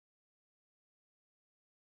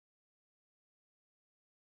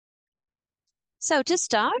So to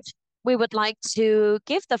start, we would like to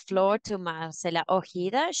give the floor to Marcela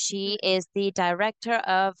Ojeda. She is the Director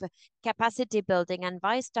of Capacity Building and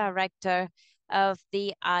Vice Director of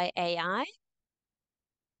the IAI.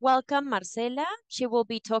 Welcome, Marcela. She will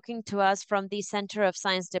be talking to us from the Center of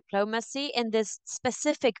Science Diplomacy in this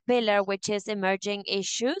specific pillar, which is emerging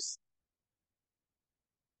issues.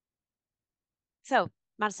 So,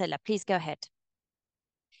 Marcela, please go ahead.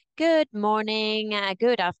 Good morning,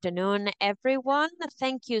 good afternoon, everyone.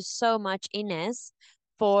 Thank you so much, Inés,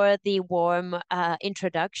 for the warm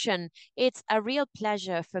introduction. It's a real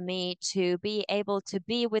pleasure for me to be able to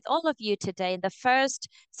be with all of you today in the first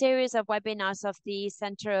series of webinars of the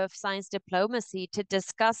Center of Science Diplomacy to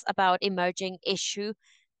discuss about emerging issues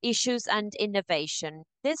and innovation.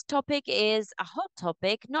 This topic is a hot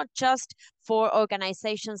topic, not just for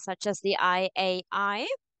organizations such as the IAI,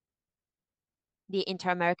 the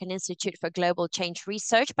Inter-American Institute for Global Change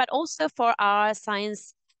Research, but also for our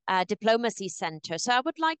Science Diplomacy Center. So I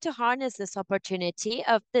would like to harness this opportunity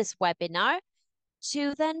of this webinar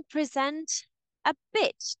to then present a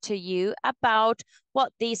bit to you about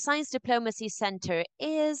what the Science Diplomacy Center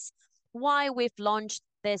is, why we've launched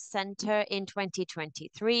this center in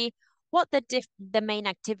 2023, what the main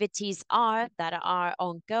activities are that are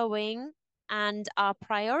ongoing, and our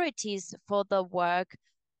priorities for the work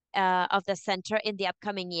of the center in the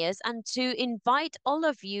upcoming years, and to invite all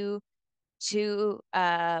of you to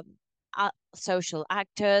social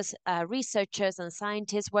actors, researchers and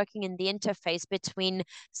scientists working in the interface between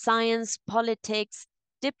science, politics,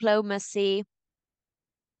 diplomacy,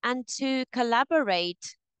 and to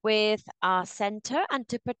collaborate with our center and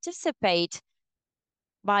to participate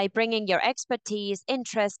by bringing your expertise,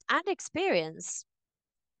 interest, and experience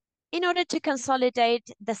in order to consolidate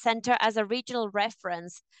the center as a regional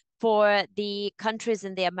reference for the countries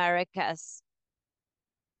in the Americas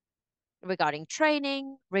regarding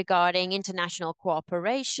training, regarding international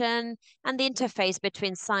cooperation, and the interface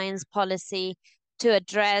between science policy to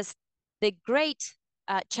address the great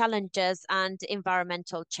challenges and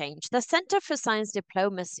environmental change. The Center for Science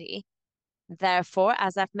Diplomacy, therefore,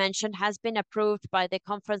 as I've mentioned, has been approved by the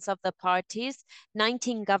Conference of the Parties,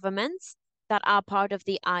 19 governments that are part of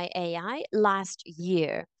the IAI last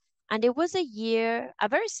year. And it was a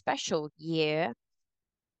very special year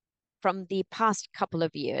from the past couple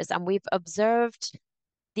of years. And we've observed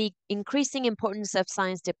the increasing importance of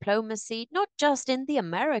science diplomacy, not just in the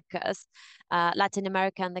Americas, Latin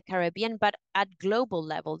America and the Caribbean, but at global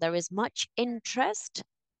level. There is much interest.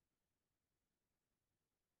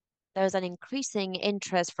 There's an increasing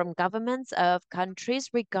interest from governments of countries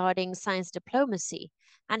regarding science diplomacy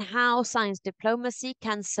and how science diplomacy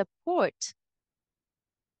can support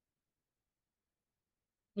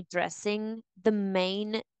addressing the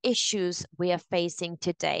main issues we are facing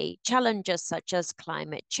today, challenges such as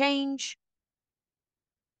climate change,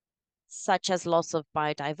 such as loss of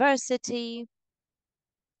biodiversity,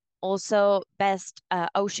 also best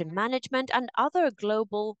ocean management and other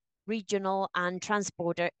global, regional and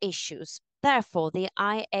transporter issues. Therefore, the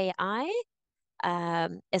IAI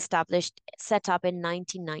set up in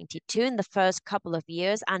 1992, in the first couple of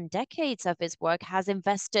years and decades of his work, has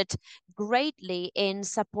invested greatly in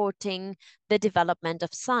supporting the development of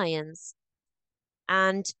science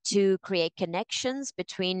and to create connections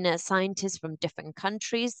between scientists from different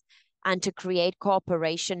countries and to create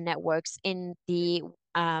cooperation networks in the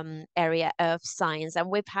area of science. And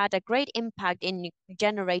we've had a great impact in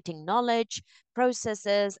generating knowledge,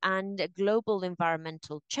 processes, and global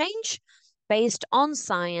environmental change based on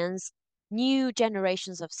science, new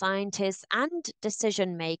generations of scientists and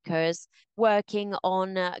decision makers working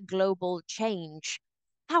on global change.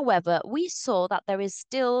 However, we saw that there is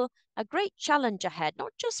still a great challenge ahead,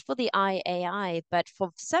 not just for the IAI, but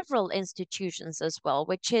for several institutions as well,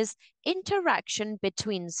 which is interaction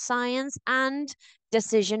between science and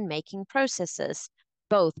decision-making processes,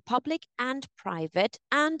 both public and private,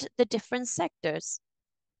 and the different sectors.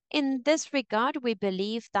 In this regard, we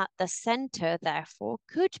believe that the center, therefore,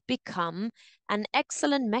 could become an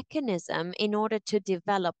excellent mechanism in order to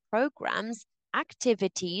develop programs,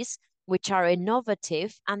 activities which are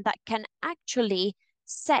innovative and that can actually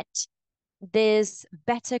set this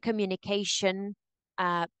better communication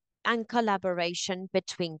and collaboration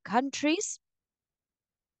between countries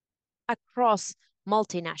across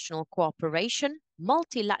multinational cooperation,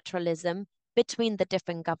 multilateralism between the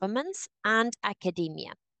different governments and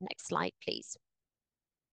academia. Next slide, please.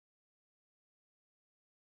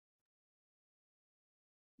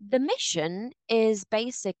 The mission is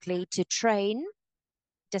basically to train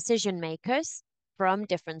decision makers from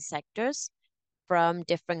different sectors from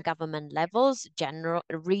different government levels, general,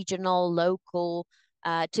 regional, local,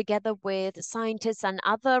 together with scientists and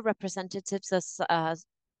other representatives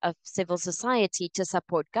of civil society to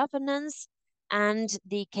support governance and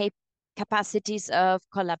the capacities of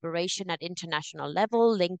collaboration at international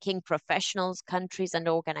level, linking professionals, countries, and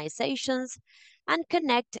organizations, and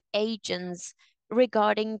connect agents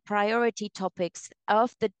regarding priority topics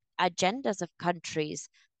of the agendas of countries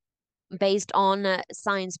based on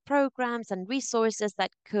science programs and resources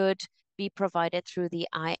that could be provided through the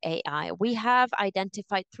IAI. We have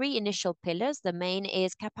identified three initial pillars. The main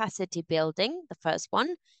is capacity building, the first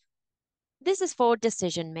one. This is for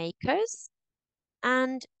decision makers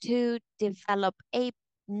and to develop a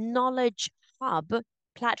knowledge hub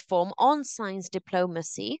platform on science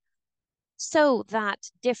diplomacy so that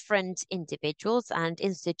different individuals and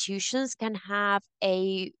institutions can have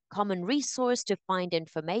a common resource to find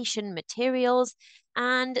information, materials,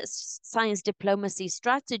 and science diplomacy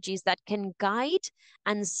strategies that can guide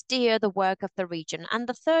and steer the work of the region. And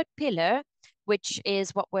the third pillar, which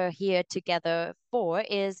is what we're here together for,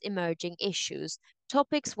 is emerging issues,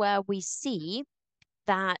 topics where we see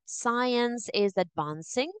that science is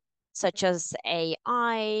advancing, such as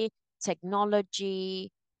AI,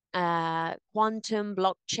 technology, quantum,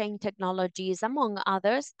 blockchain technologies, among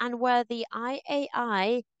others, and where the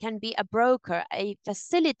IAI can be a broker, a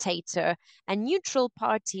facilitator, a neutral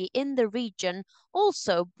party in the region,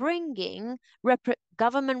 also bringing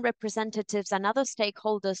government representatives and other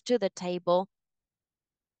stakeholders to the table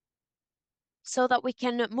so that we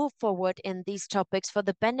can move forward in these topics for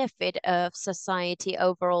the benefit of society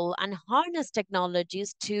overall and harness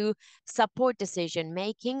technologies to support decision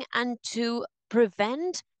making and to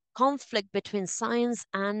prevent conflict between science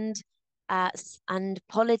and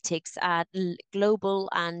politics at global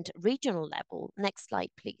and regional level. Next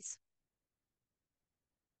slide, please.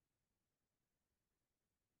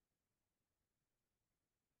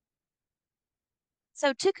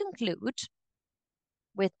 So to conclude,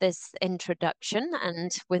 with this introduction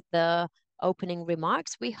and with the opening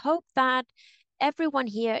remarks, we hope that everyone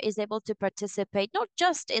here is able to participate, not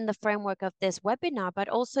just in the framework of this webinar, but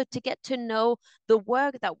also to get to know the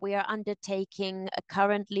work that we are undertaking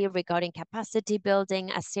currently regarding capacity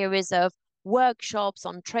building, a series of workshops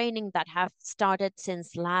on training that have started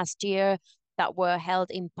since last year that were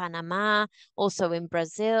held in Panama, also in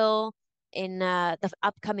Brazil, in the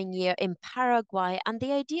upcoming year in Paraguay. And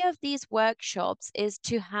the idea of these workshops is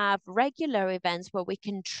to have regular events where we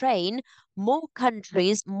can train more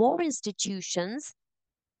countries, more institutions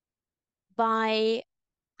by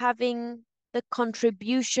having the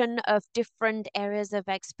contribution of different areas of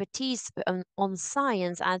expertise on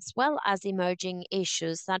science as well as emerging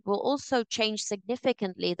issues that will also change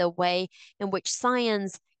significantly the way in which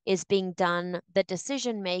science is being done, the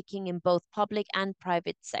decision making in both public and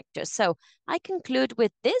private sectors. So I conclude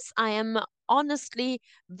with this. I am honestly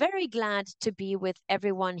very glad to be with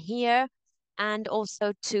everyone here and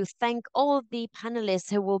also to thank all the panelists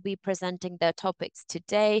who will be presenting their topics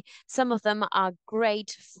today. Some of them are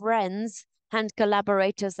great friends and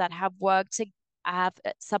collaborators that have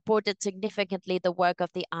supported significantly the work of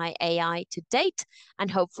the IAI to date and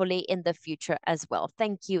hopefully in the future as well.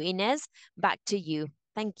 Thank you, Inés. Back to you.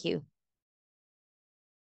 Thank you.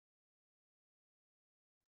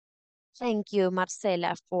 Thank you,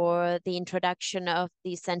 Marcela, for the introduction of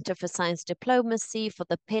the Center for Science Diplomacy, for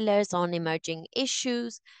the pillars on emerging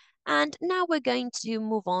issues. And now we're going to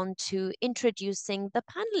move on to introducing the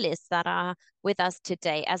panelists that are with us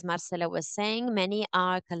today. As Marcela was saying, many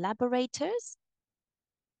are collaborators.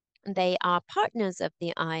 They are partners of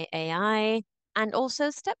the IAI and also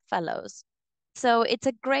STEP fellows. So it's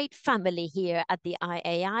a great family here at the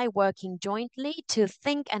IAI working jointly to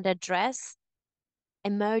think and address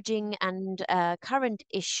emerging and current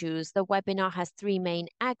issues. The webinar has three main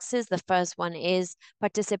axes. The first one is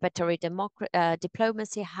participatory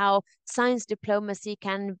diplomacy, how science diplomacy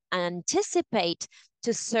can anticipate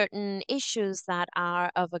to certain issues that are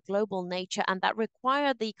of a global nature and that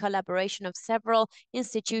require the collaboration of several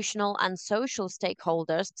institutional and social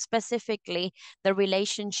stakeholders, specifically the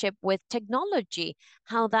relationship with technology,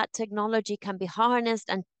 how that technology can be harnessed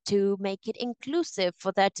and to make it inclusive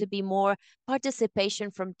for there to be more participation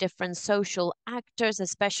from different social actors,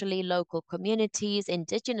 especially local communities,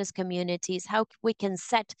 indigenous communities, how we can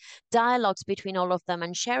set dialogues between all of them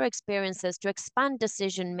and share experiences to expand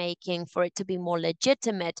decision making for it to be more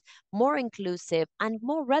legitimate, more inclusive, and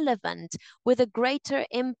more relevant with a greater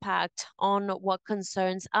impact on what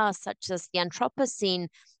concerns us, such as the Anthropocene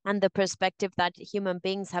and the perspective that human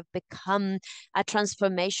beings have become a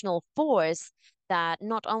transformational force that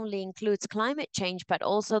not only includes climate change, but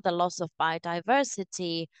also the loss of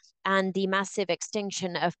biodiversity and the massive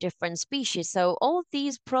extinction of different species. So all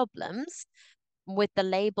these problems with the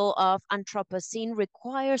label of Anthropocene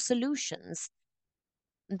require solutions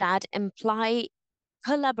that imply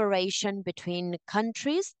collaboration between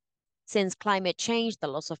countries, since climate change, the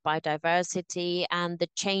loss of biodiversity, and the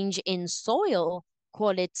change in soil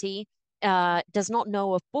quality does not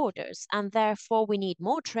know of borders. And therefore, we need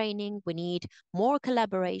more training, we need more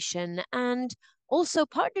collaboration, and also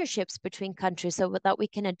partnerships between countries so that we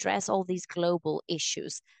can address all these global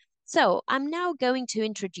issues. So I'm now going to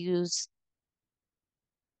introduce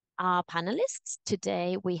our panelists.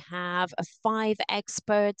 Today, we have 5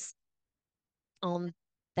 experts on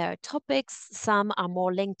their topics. Some are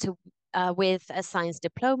more linked to with science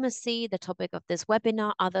diplomacy, the topic of this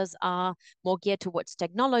webinar. Others are more geared towards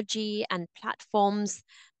technology and platforms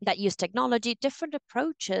that use technology, different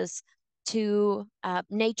approaches to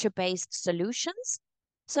nature-based solutions.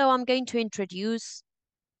 So I'm going to introduce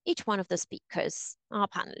each one of the speakers, our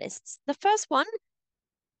panelists. The first one,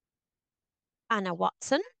 Anna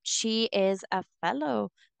Watson. She is a fellow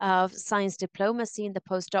of science diplomacy in the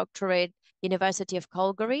postdoctorate University of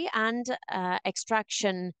Calgary and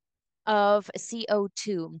extraction of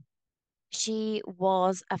CO2. She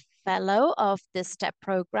was a fellow of the STEP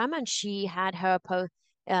program, and she had her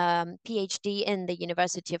PhD in the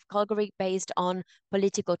University of Calgary based on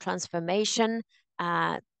political transformation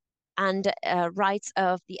and rights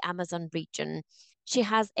of the Amazon region. She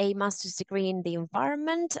has a master's degree in the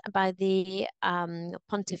environment by the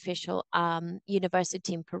Pontifical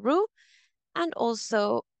University in Peru, and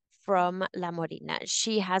also from La Morina.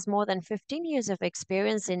 She has more than 15 years of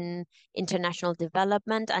experience in international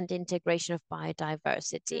development and integration of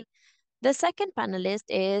biodiversity. The second panelist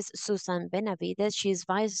is Susan Benavides. She's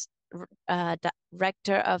vice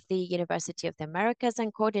director of the University of the Americas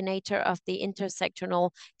and coordinator of the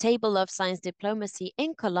intersectional table of science diplomacy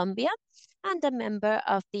in Colombia, and a member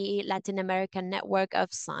of the Latin American Network of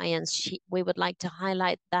Science. We would like to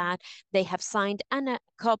highlight that they have signed a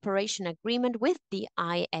cooperation agreement with the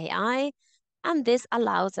IAI, and this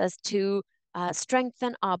allows us to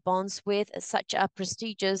strengthen our bonds with such a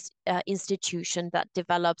prestigious institution that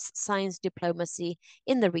develops science diplomacy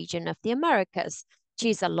in the region of the Americas.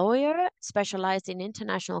 She's a lawyer specialized in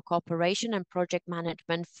international cooperation and project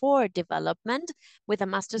management for development, with a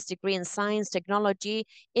master's degree in science, technology,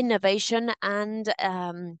 innovation, and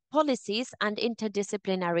policies and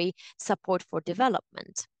interdisciplinary support for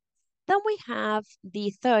development. Then we have the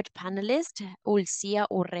third panelist, Ulsía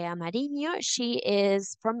Urrea Mariño. She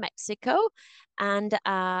is from Mexico and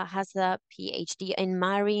has a PhD in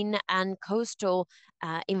marine and coastal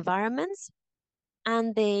environments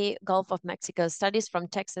and the Gulf of Mexico studies from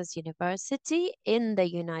Texas University in the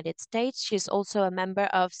United States. She's also a member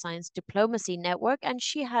of Science Diplomacy Network, and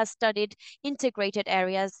she has studied integrated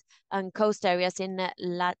areas and coast areas in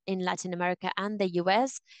Latin America and the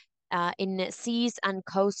US, in seas and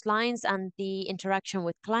coastlines, and the interaction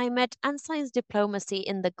with climate and science diplomacy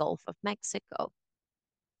in the Gulf of Mexico.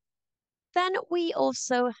 Then we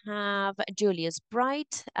also have Julius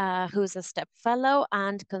Bright, who's a STEP fellow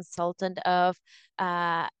and consultant of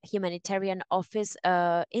Humanitarian Office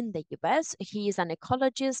in the US. He is an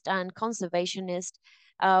ecologist and conservationist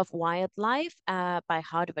of wildlife by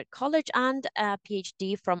Harvard College and a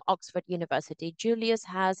PhD from Oxford University. Julius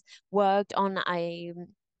has worked on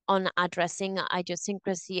addressing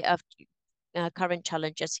idiosyncrasy of current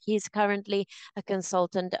challenges. He's currently a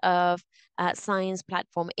consultant of Science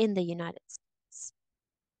Platform in the United States.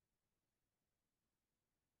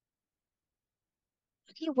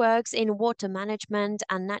 He works in water management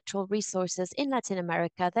and natural resources in Latin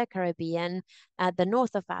America, the Caribbean, the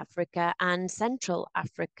north of Africa, and Central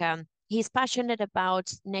Africa. He's passionate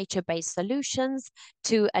about nature-based solutions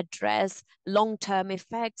to address long-term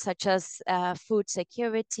effects such as food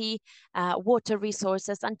security, water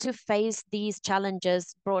resources, and to face these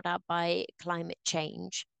challenges brought up by climate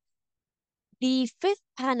change. The fifth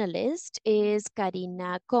panelist is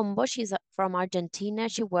Karina Pombo. She's from Argentina.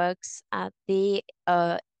 She works at the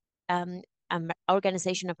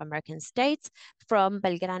Organization of American States from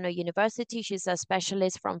Belgrano University. She's a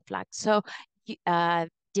specialist from Flaxo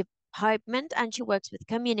department, and she works with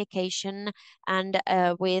communication and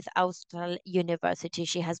with Austral University.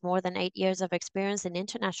 She has more than 8 years of experience in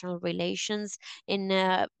international relations in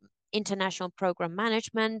international program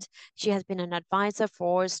management. She has been an advisor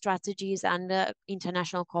for strategies and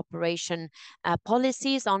international cooperation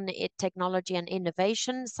policies on technology and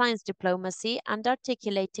innovation, science diplomacy, and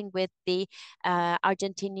articulating with the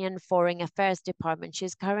Argentinian Foreign Affairs Department.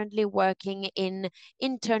 She's currently working in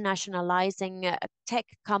internationalizing tech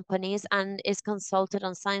companies and is consulted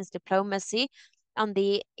on science diplomacy on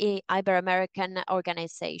the Ibero-American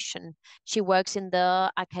organization. She works in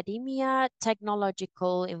the academia,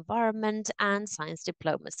 technological environment, and science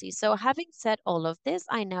diplomacy. So having said all of this,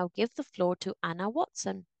 I now give the floor to Anna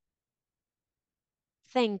Watson.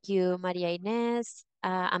 Thank you, Maria Inés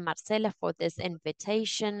and Marcela, for this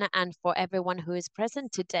invitation and for everyone who is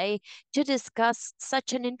present today to discuss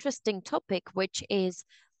such an interesting topic, which is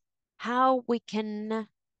how we can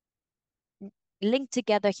link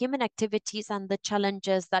together human activities and the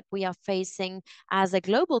challenges that we are facing as a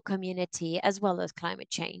global community, as well as climate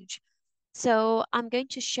change. So I'm going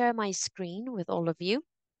to share my screen with all of you,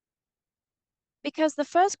 because the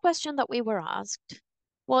first question that we were asked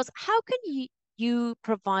was, how can you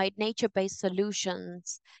provide nature-based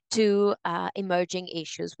solutions to emerging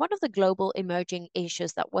issues? One of the global emerging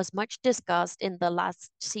issues that was much discussed in the last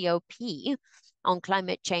COP on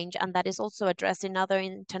climate change, and that is also addressed in other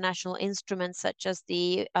international instruments such as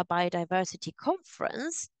the Biodiversity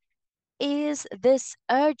Conference, is this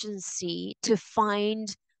urgency to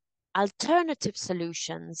find alternative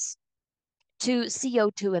solutions to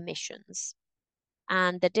CO2 emissions.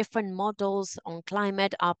 And the different models on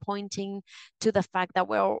climate are pointing to the fact that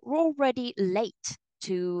we're already late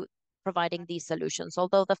to providing these solutions.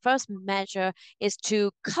 Although the first measure is to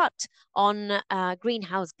cut on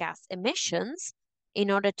greenhouse gas emissions in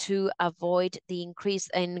order to avoid the increase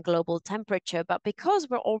in global temperature. But because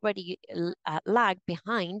we're already lagged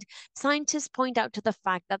behind, scientists point out to the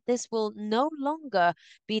fact that this will no longer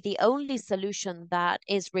be the only solution that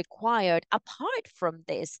is required. Apart from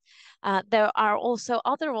this, there are also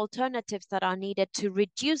other alternatives that are needed to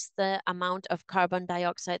reduce the amount of carbon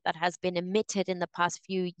dioxide that has been emitted in the past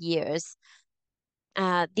few years.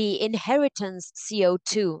 The inheritance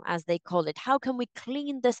CO2, as they call it. How can we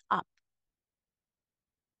clean this up?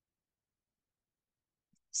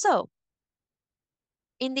 So,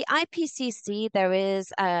 in the IPCC, there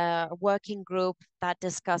is a working group that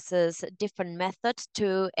discusses different methods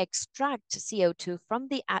to extract CO2 from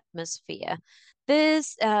the atmosphere.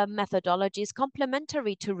 This methodology is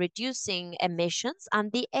complementary to reducing emissions, and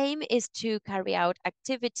the aim is to carry out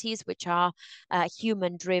activities which are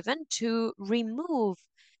human-driven to remove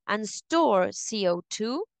and store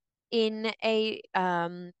CO2 in a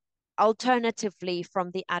alternatively from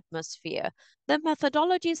the atmosphere. The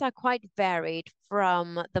methodologies are quite varied,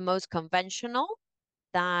 from the most conventional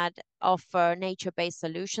that offer nature-based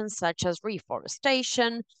solutions such as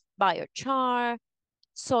reforestation, biochar,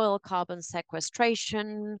 soil carbon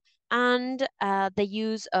sequestration, and the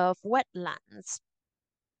use of wetlands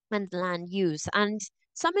and land use. And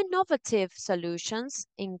some innovative solutions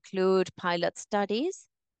include pilot studies,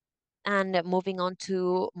 and moving on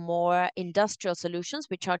to more industrial solutions,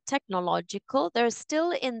 which are technological. They're still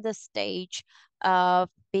in the stage of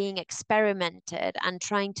being experimented and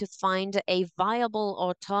trying to find a viable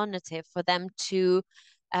alternative for them to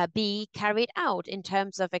be carried out in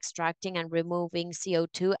terms of extracting and removing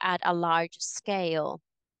CO2 at a large scale.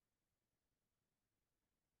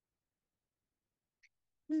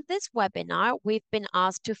 In this webinar, we've been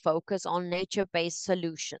asked to focus on nature-based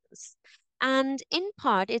solutions. And in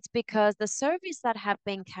part, it's because the surveys that have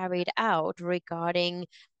been carried out regarding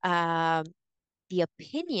the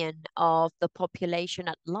opinion of the population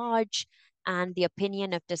at large and the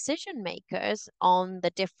opinion of decision makers on the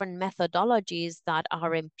different methodologies that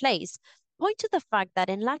are in place point to the fact that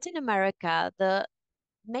in Latin America, the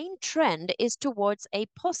main trend is towards a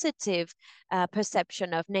positive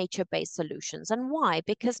perception of nature-based solutions. And why?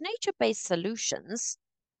 Because nature-based solutions,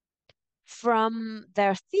 from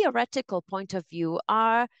their theoretical point of view,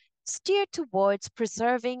 are steered towards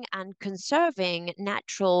preserving and conserving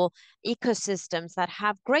natural ecosystems that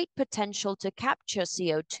have great potential to capture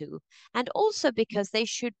CO2, and also because they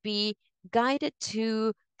should be guided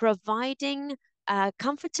to providing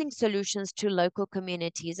comforting solutions to local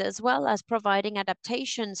communities, as well as providing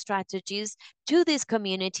adaptation strategies to these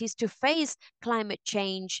communities to face climate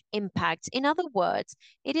change impacts. In other words,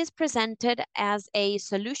 it is presented as a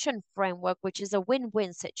solution framework, which is a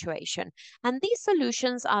win-win situation. And these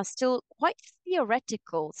solutions are still quite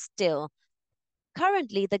theoretical still.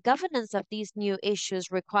 Currently, the governance of these new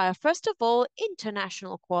issues require, first of all,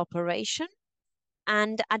 international cooperation,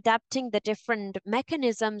 and adapting the different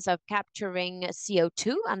mechanisms of capturing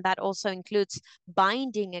CO2, and that also includes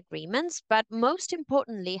binding agreements. But most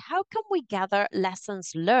importantly, how can we gather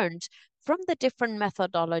lessons learned from the different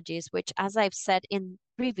methodologies, which, as I've said in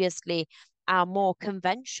previously, are more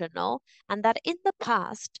conventional, and that in the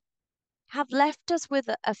past have left us with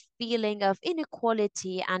a feeling of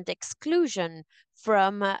inequality and exclusion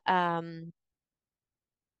from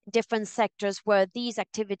different sectors where these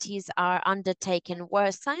activities are undertaken,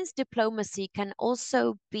 where science diplomacy can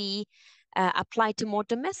also be applied to more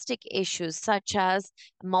domestic issues, such as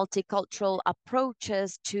multicultural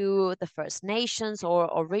approaches to the First Nations or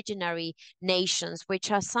originary nations, which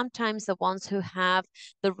are sometimes the ones who have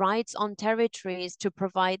the rights on territories to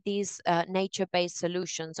provide these nature-based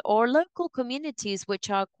solutions, or local communities which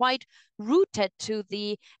are quite rooted to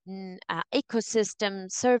the ecosystem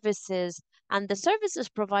services and the services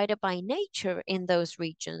provided by nature in those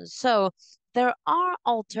regions. So there are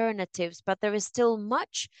alternatives, but there is still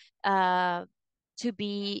much to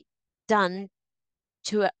be done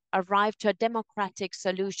to arrive to a democratic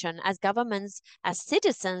solution. As governments, as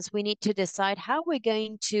citizens, we need to decide how we're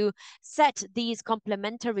going to set these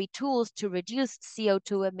complementary tools to reduce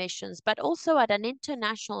CO2 emissions, but also at an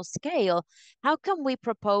international scale. How can we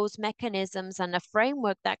propose mechanisms and a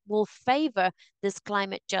framework that will favor this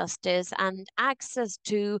climate justice and access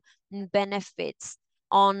to benefits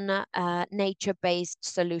on nature-based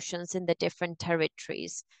solutions in the different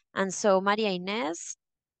territories? And so, Maria Inés,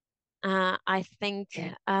 I think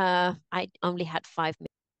I only had 5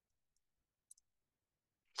 minutes.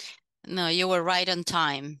 No, you were right on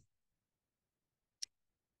time.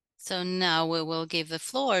 So now we will give the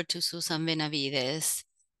floor to Susan Benavides.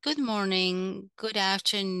 Good morning, good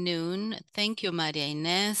afternoon. Thank you, Maria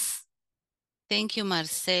Inés. Thank you,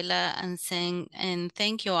 Marcela, and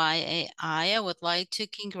thank you, I would like to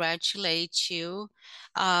congratulate you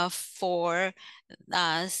for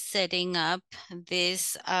setting up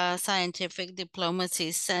this Scientific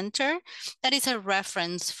Diplomacy Center. That is a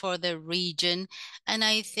reference for the region, and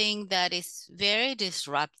I think that is very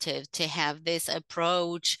disruptive to have this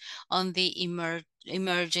approach on the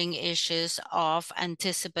emerging issues of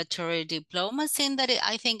anticipatory diplomacy, and that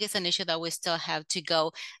I think is an issue that we still have to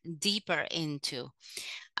go deeper into.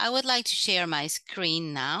 I would like to share my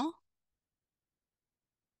screen now.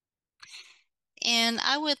 And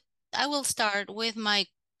I will start with my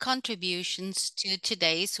contributions to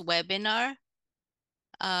today's webinar.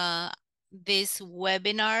 This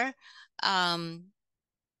webinar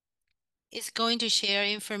is going to share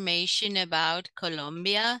information about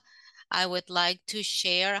Colombia. I would like to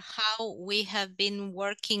share how we have been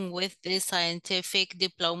working with this scientific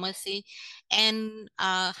diplomacy and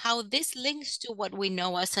how this links to what we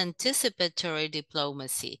know as anticipatory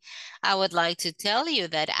diplomacy. I would like to tell you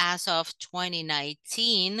that as of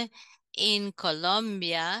 2019 in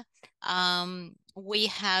Colombia, we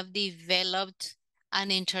have developed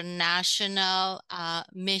an international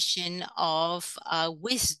mission of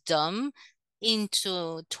wisdom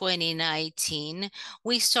into 2019.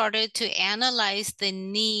 We started to analyze the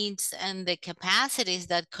needs and the capacities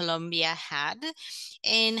that Colombia had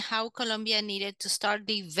and how Colombia needed to start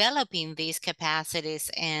developing these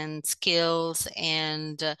capacities and skills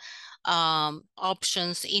and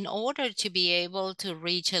options in order to be able to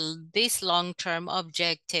reach this long-term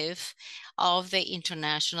objective of the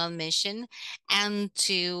international mission and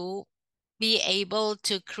to be able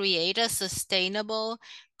to create a sustainable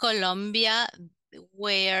Colombia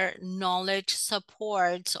where knowledge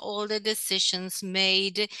supports all the decisions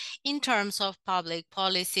made in terms of public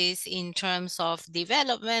policies, in terms of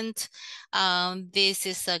development. This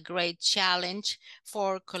is a great challenge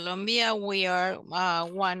for Colombia. We are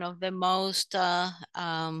one of the most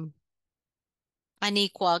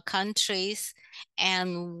unequal countries,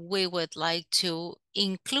 and we would like to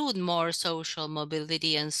include more social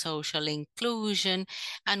mobility and social inclusion.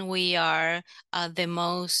 And we are the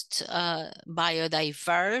most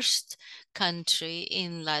biodiverse country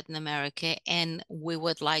in Latin America, and we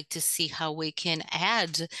would like to see how we can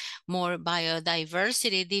add more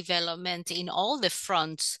biodiversity development in all the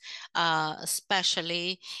fronts,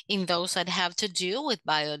 especially in those that have to do with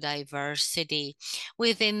biodiversity.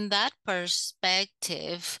 Within that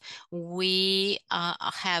perspective, we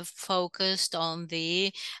have focused on the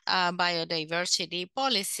biodiversity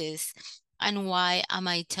policies. And why am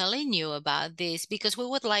I telling you about this? Because we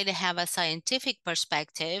would like to have a scientific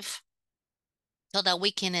perspective so that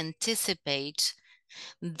we can anticipate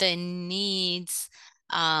the needs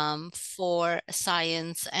for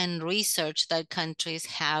science and research that countries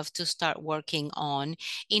have to start working on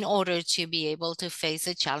in order to be able to face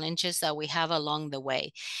the challenges that we have along the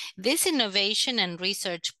way. This innovation and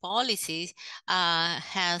research policy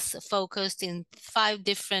has focused in 5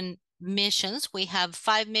 different missions. We have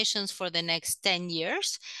 5 missions for the next 10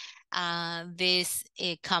 years.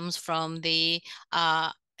 It comes from the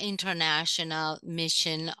international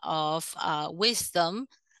mission of wisdom,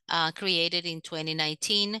 created in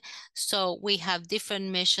 2019. So we have different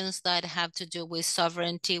missions that have to do with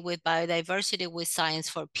sovereignty, with biodiversity, with science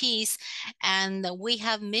for peace. And we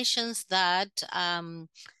have missions that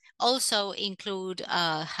also include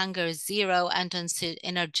hunger zero and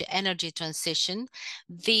energy transition.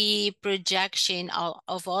 The projection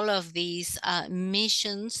of all of these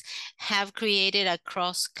missions have created a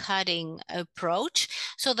cross-cutting approach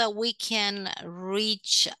so that we can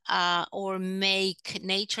reach or make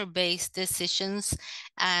nature-based decisions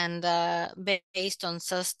and based on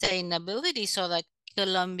sustainability, so that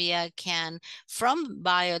Colombia can, from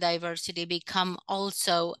biodiversity, become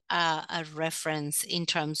also a reference in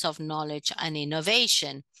terms of knowledge and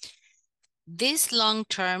innovation. This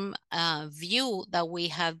long-term view that we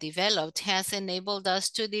have developed has enabled us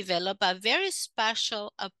to develop a very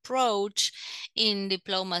special approach in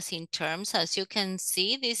diplomacy in terms. As you can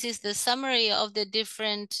see, this is the summary of the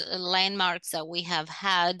different landmarks that we have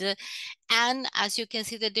had. And as you can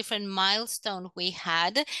see, the different milestones we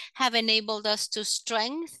had have enabled us to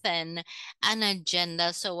strengthen an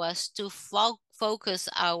agenda so as to focus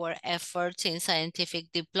our efforts in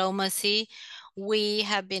scientific diplomacy. We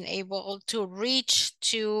have been able to reach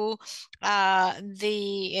to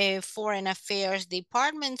the Foreign Affairs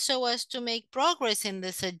Department so as to make progress in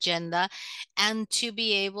this agenda and to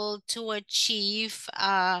be able to achieve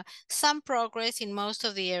some progress in most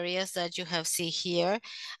of the areas that you have seen here.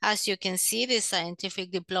 As you can see, the scientific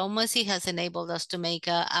diplomacy has enabled us to make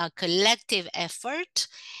a collective effort,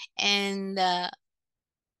 and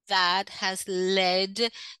that has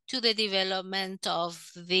led to the development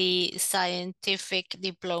of the scientific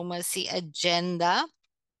diplomacy agenda.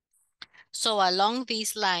 So along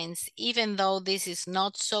these lines, even though this is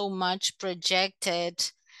not so much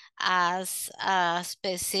projected as a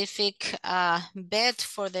specific bet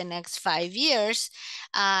for the next 5 years,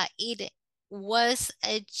 it was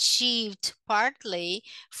achieved partly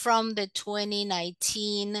from the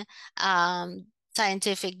 2019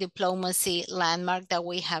 scientific diplomacy landmark that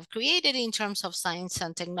we have created in terms of science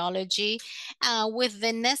and technology, with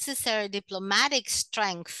the necessary diplomatic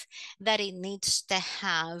strength that it needs to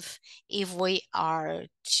have if we are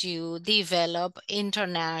to develop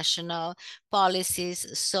international policies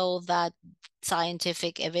so that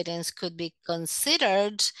scientific evidence could be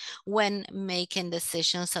considered when making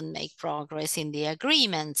decisions and make progress in the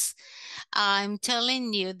agreements. I'm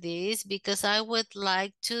telling you this because I would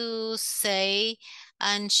like to say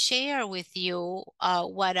and share with you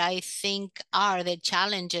what I think are the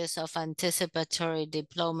challenges of anticipatory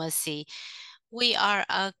diplomacy. We are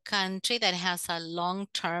a country that has a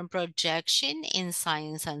long-term projection in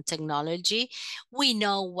science and technology. We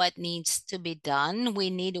know what needs to be done. We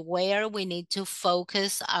need to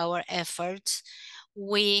focus our efforts.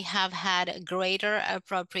 We have had greater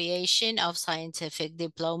appropriation of scientific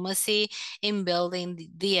diplomacy in building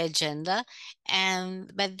the agenda,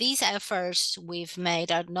 but these efforts we've made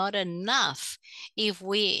are not enough if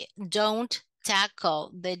we don't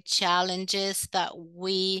tackle the challenges that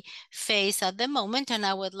we face at the moment. And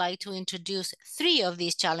I would like to introduce 3 of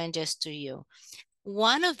these challenges to you.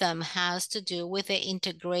 One of them has to do with the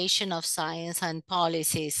integration of science and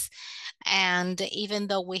policies. And even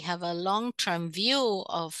though we have a long-term view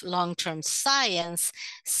of long-term science,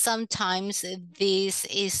 sometimes this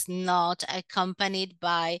is not accompanied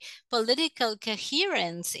by political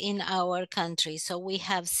coherence in our country. So we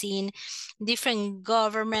have seen different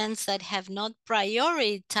governments that have not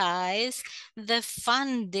prioritized the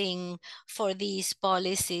funding for these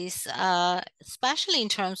policies, especially in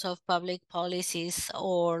terms of public policies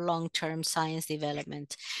or long-term science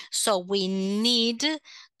development. So we need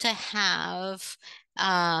to have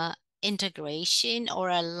integration or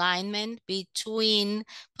alignment between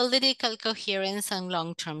political coherence and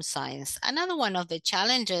long-term science. Another one of the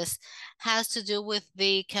challenges has to do with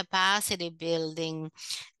the capacity building.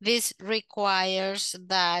 This requires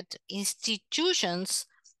that institutions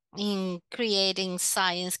in creating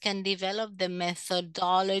science can develop the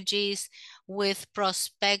methodologies with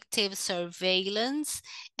prospective surveillance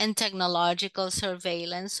and technological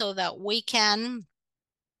surveillance so that we can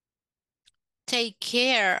take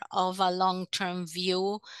care of a long-term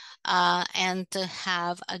view and to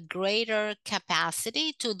have a greater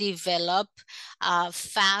capacity to develop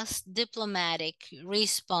fast diplomatic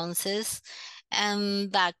responses,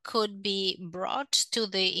 and that could be brought to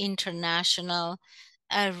the international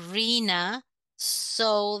arena,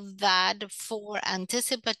 so that for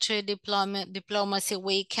anticipatory diplomacy,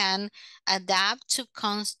 we can adapt to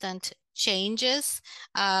constant changes.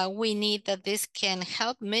 We need that this can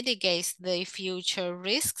help mitigate the future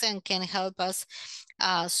risks and can help us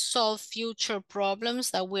solve future problems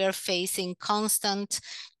that we are facing, constant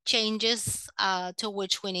changes to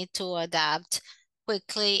which we need to adapt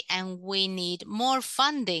quickly, and we need more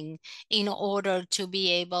funding in order to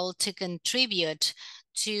be able to contribute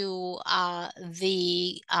to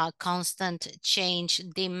the constant change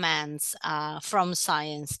demands from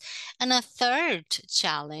science. And a third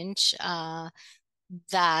challenge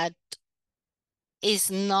that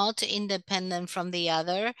is not independent from the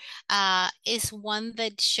other is one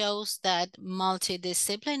that shows that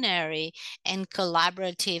multidisciplinary and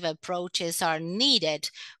collaborative approaches are needed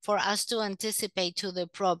for us to anticipate to the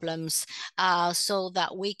problems, so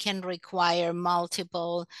that we can require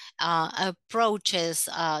multiple approaches,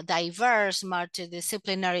 diverse,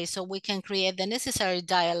 multidisciplinary, so we can create the necessary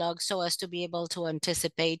dialogue so as to be able to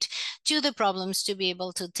anticipate to the problems, to be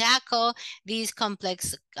able to tackle these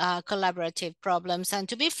complex collaborative problems, and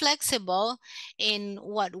to be flexible in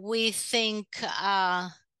what we think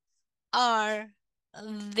are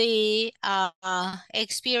the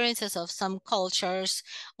experiences of some cultures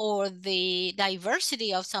or the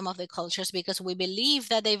diversity of some of the cultures, because we believe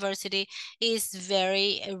that diversity is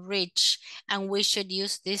very rich and we should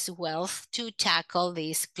use this wealth to tackle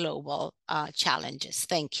these global challenges.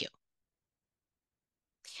 Thank you.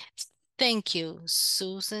 Thank you,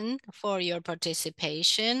 Susan, for your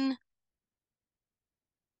participation.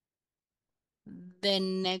 The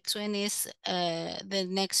next one is, the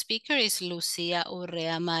next speaker is Ulsía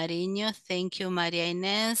Urrea Mariño. Thank you, María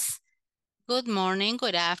Inés. Good morning,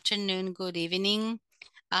 good afternoon, good evening.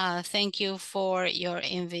 Thank you for your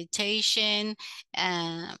invitation.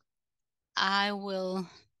 I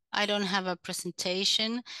don't have a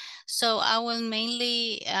presentation, so I will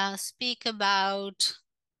mainly speak about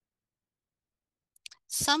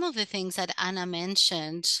some of the things that Anna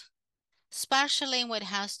mentioned, especially what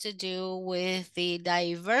has to do with the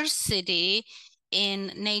diversity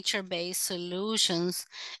in nature-based solutions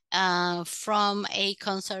from a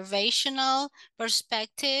conservational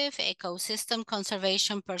perspective, ecosystem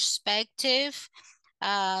conservation perspective,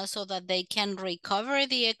 so that they can recover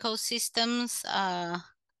the ecosystems,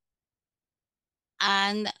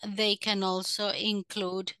 and they can also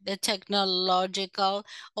include the technological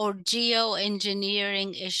or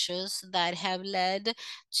geoengineering issues that have led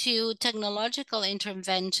to technological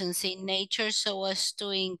interventions in nature so as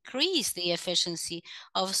to increase the efficiency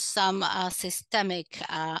of some systemic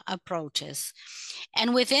approaches.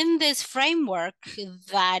 And within this framework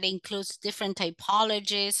that includes different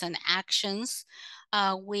typologies and actions,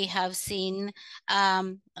 we have seen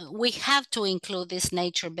we have to include these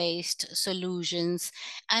nature-based solutions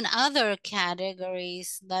and other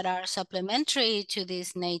categories that are supplementary to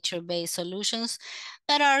these nature-based solutions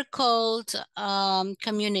that are called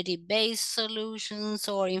community-based solutions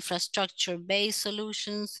or infrastructure-based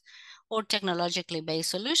solutions or technologically based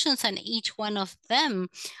solutions, and each one of them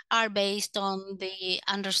are based on the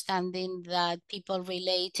understanding that people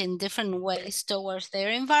relate in different ways towards their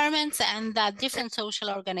environments, and that different social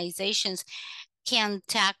organizations can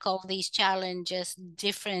tackle these challenges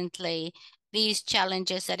differently. These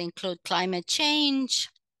challenges that include climate change,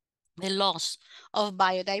 the loss of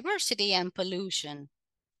biodiversity, and pollution.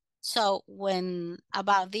 So when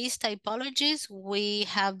about these typologies, we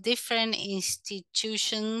have different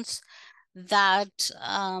institutions that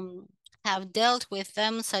have dealt with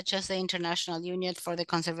them, such as the International Union for the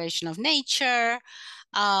Conservation of Nature.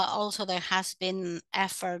 Also, there has been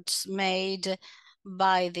efforts made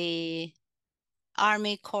by the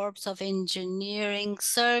Army Corps of Engineering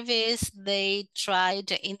Service. They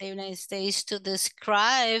tried in the United States to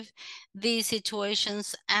describe these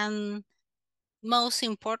situations, and most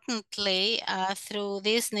importantly, through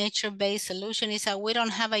this nature-based solution, is that we don't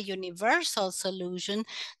have a universal solution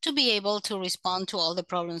to be able to respond to all the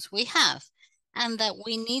problems we have, and that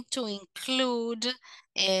we need to include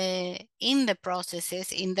in the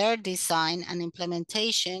processes, in their design and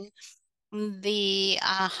implementation, the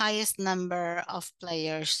highest number of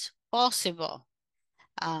players possible,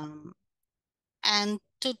 and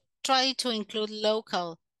to try to include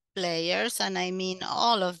local players, and I mean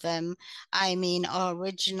all of them. I mean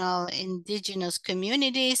original indigenous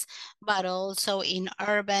communities, but also in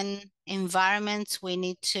urban environments, we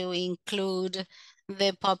need to include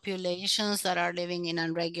the populations that are living in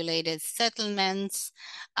unregulated settlements,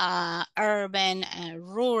 urban and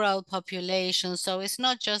rural populations. So it's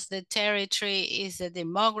not just the territory, it's the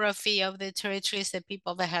demography of the territories, the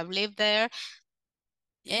people that have lived there,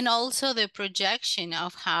 and also the projection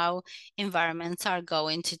of how environments are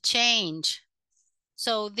going to change.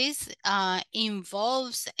 So this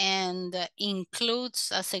involves and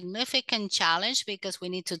includes a significant challenge because we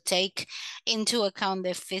need to take into account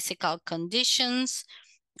the physical conditions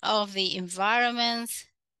of the environments.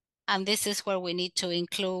 And this is where we need to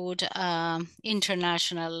include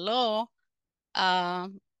international law,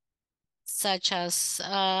 such as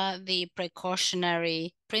the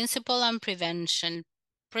precautionary principle and prevention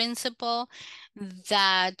principle.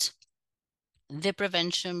 That the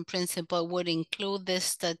prevention principle would include the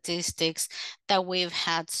statistics that we've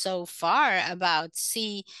had so far about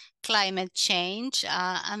sea climate change,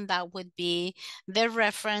 and that would be the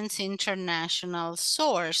reference international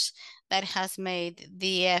source that has made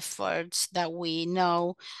the efforts that we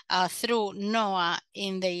know through NOAA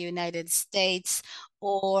in the United States,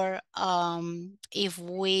 or if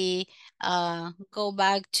we go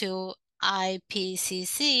back to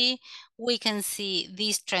IPCC, we can see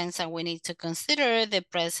these trends and we need to consider the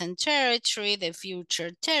present territory, the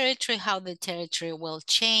future territory, how the territory will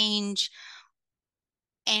change,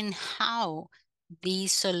 and how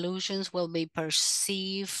these solutions will be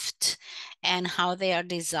perceived and how they are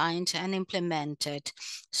designed and implemented.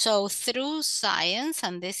 So through science,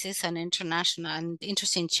 and this is an international and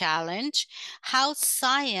interesting challenge, how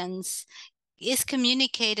science is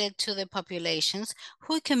communicated to the populations,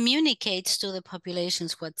 who communicates to the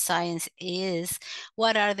populations what science is,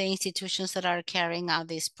 what are the institutions that are carrying out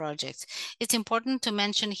these projects. It's important to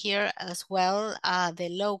mention here as well the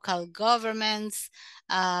local governments,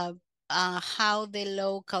 how the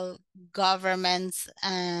local governments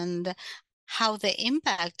and how the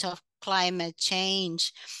impact of climate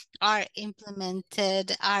change are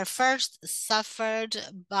implemented, are first suffered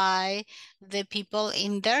by the people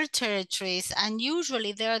in their territories, and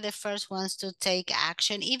usually they're the first ones to take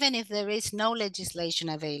action, even if there is no legislation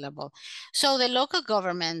available. So the local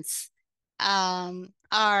governments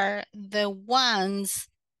are the ones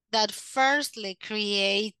that firstly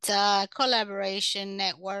create collaboration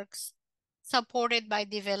networks supported by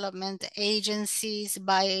development agencies,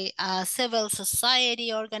 by civil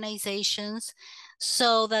society organizations,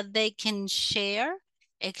 so that they can share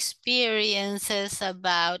experiences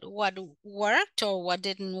about what worked or what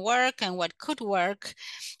didn't work and what could work.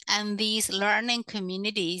 And these learning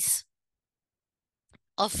communities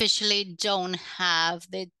officially don't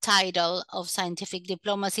have the title of scientific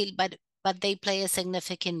diplomacy, but they play a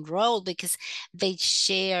significant role because they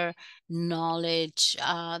share knowledge.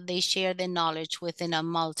 They share the knowledge within a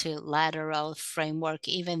multilateral framework,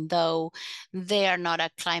 even though they are not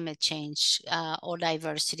a climate change or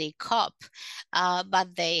diversity COP,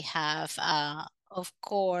 but they have, of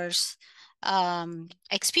course,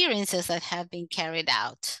 experiences that have been carried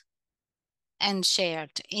out and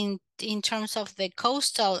shared. In terms of the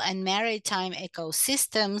coastal and maritime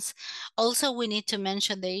ecosystems, also we need to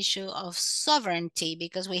mention the issue of sovereignty,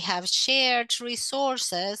 because we have shared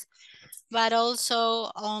resources, but also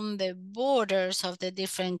on the borders of the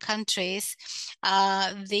different countries,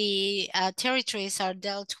 the territories are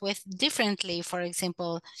dealt with differently. For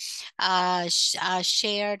example, a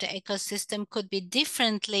shared ecosystem could be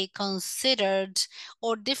differently considered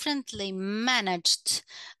or differently managed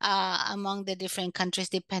among the different countries,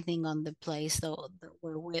 depending on the place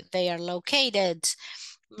where they are located.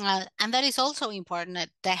 And that is also important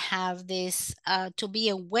to have this, to be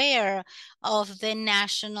aware of the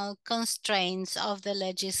national constraints of the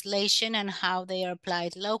legislation and how they are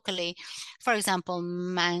applied locally. For example,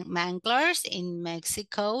 manglers in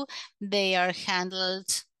Mexico, they are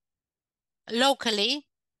handled locally,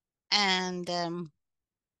 and the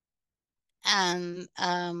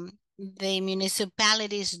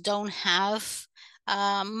municipalities don't have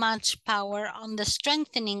much power on the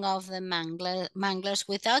strengthening of the manglers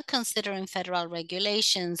without considering federal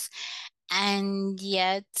regulations. And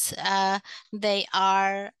yet they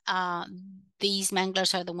are, these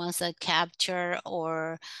manglers are the ones that capture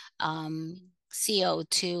or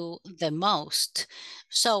CO2 the most.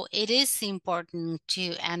 So it is important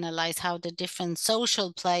to analyze how the different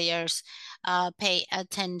social players pay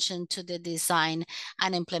attention to the design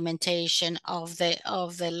and implementation of the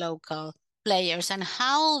local players and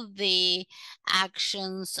how the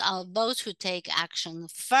actions of those who take action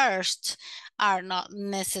first are not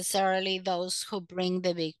necessarily those who bring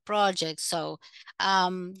the big projects. So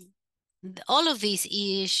all of these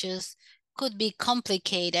issues could be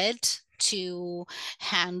complicated to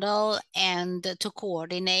handle and to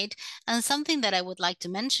coordinate. And something that I would like to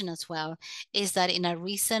mention as well is that in a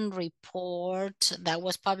recent report that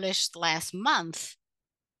was published last month,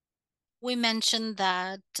 we mentioned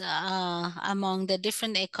that among the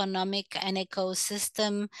different economic and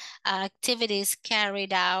ecosystem activities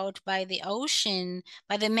carried out by the ocean,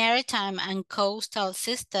 by the maritime and coastal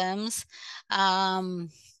systems,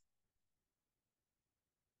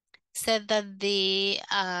 said that the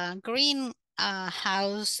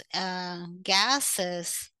greenhouse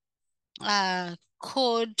gases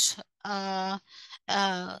could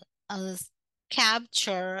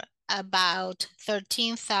capture about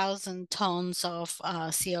 13,000 tons of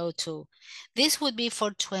CO2. This would be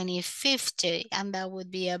for 2050, and that would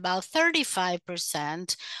be about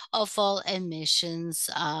 35% of all emissions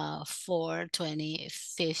for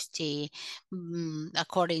 2050,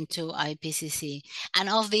 according to IPCC. And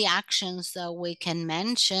of the actions that we can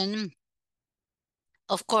mention,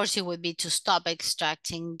 of course, it would be to stop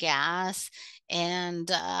extracting gas and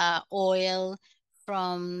oil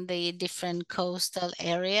from the different coastal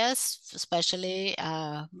areas, especially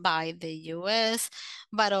by the US,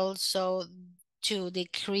 but also to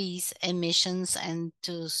decrease emissions and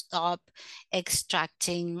to stop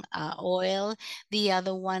extracting oil. The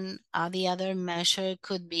other measure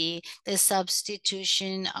could be the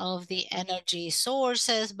substitution of the energy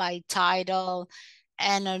sources by tidal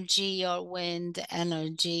energy or wind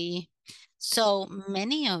energy. So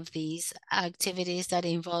many of these activities that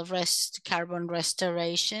involve carbon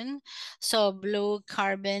restoration. So blue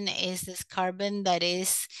carbon is this carbon that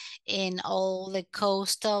is in all the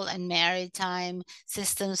coastal and maritime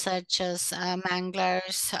systems such as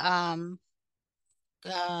manglers,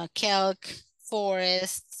 kelp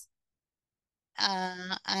forests,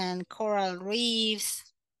 and coral reefs.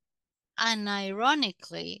 And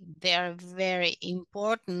ironically, they are very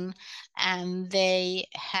important, and they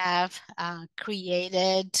have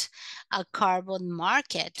created a carbon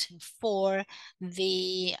market for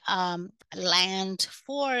the land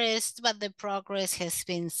forest, but the progress has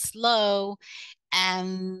been slow,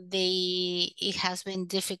 and it has been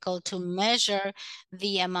difficult to measure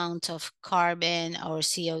the amount of carbon or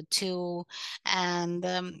CO2,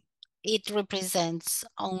 and it represents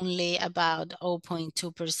only about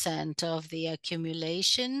 0.2% of the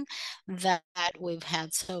accumulation that we've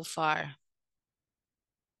had so far.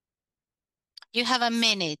 You have a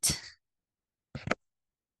minute.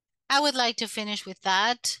 I would like to finish with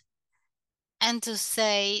that and to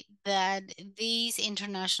say that these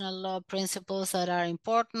international law principles that are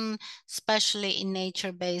important, especially in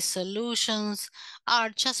nature-based solutions,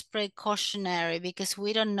 are just precautionary because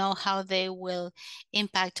we don't know how they will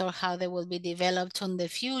impact or how they will be developed in the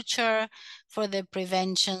future for the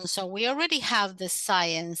prevention. So we already have the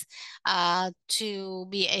science to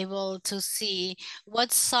be able to see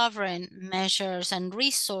what sovereign measures and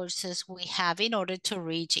resources we have in order to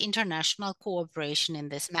reach international cooperation in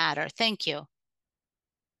this matter. Thank you.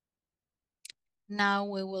 Now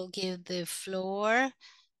we will give the floor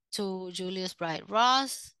to Julius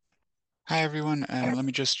Bright-Ross. Hi, everyone. Let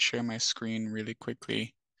me just share my screen really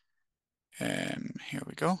quickly. Here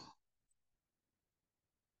we go.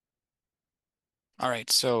 All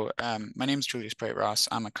right, so my name is Julius Bright-Ross.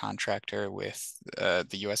 I'm a contractor with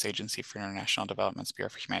the U.S. Agency for International Development's Bureau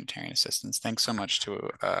for Humanitarian Assistance. Thanks so much to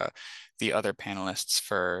the other panelists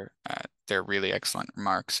for their really excellent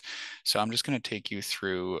remarks. So I'm just going to take you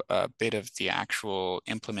through a bit of the actual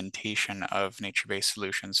implementation of nature-based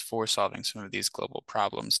solutions for solving some of these global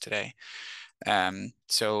problems today.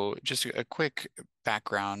 So just a quick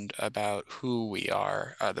background about who we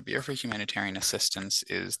are. The Bureau for Humanitarian Assistance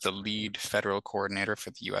is the lead federal coordinator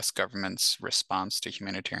for the U.S. government's response to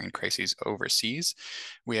humanitarian crises overseas.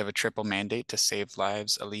 We have a triple mandate to save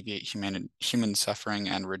lives, alleviate human suffering,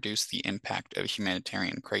 and reduce the impact of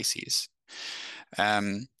humanitarian crises.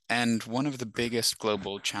 And one of the biggest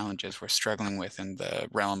global challenges we're struggling with in the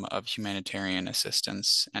realm of humanitarian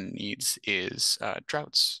assistance and needs is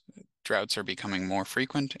droughts. Droughts are becoming more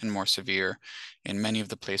frequent and more severe in many of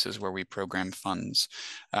the places where we program funds.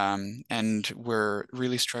 And we're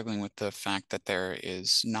really struggling with the fact that there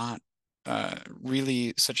is not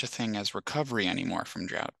really such a thing as recovery anymore from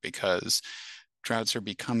drought, because droughts are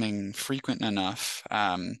becoming frequent enough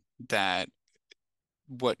that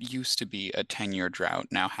what used to be a 10-year drought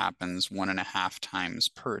now happens 1.5 times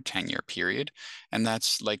per 10-year period, and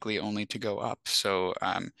that's likely only to go up. So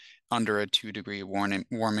under a 2-degree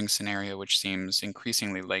warming scenario, which seems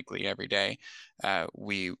increasingly likely every day,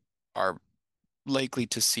 we are likely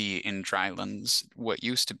to see in drylands what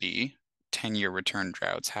used to be 10-year return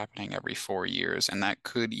droughts happening every 4 years, and that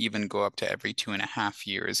could even go up to every 2.5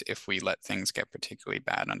 years if we let things get particularly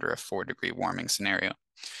bad under a 4-degree warming scenario.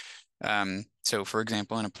 So, for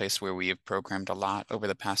example, in a place where we have programmed a lot over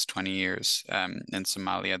the past 20 years, in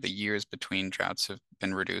Somalia, the years between droughts have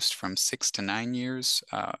been reduced from 6 to 9 years,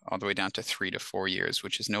 all the way down to 3 to 4 years,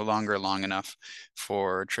 which is no longer long enough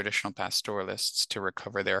for traditional pastoralists to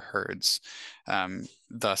recover their herds,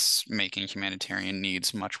 thus making humanitarian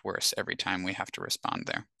needs much worse every time we have to respond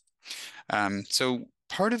there. So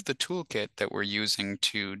part of the toolkit that we're using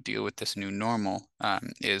to deal with this new normal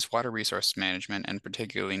is water resource management, and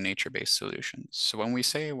particularly nature-based solutions. So when we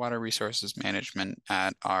say water resources management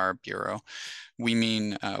at our bureau, we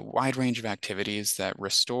mean a wide range of activities that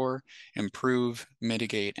restore, improve,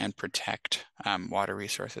 mitigate, and protect water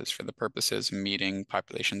resources for the purposes of meeting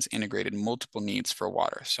populations' integrated multiple needs for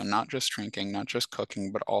water. So not just drinking, not just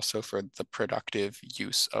cooking, but also for the productive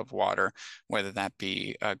use of water, whether that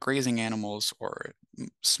be grazing animals or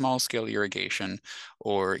small-scale irrigation,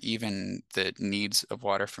 or even the needs of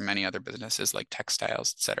water for many other businesses like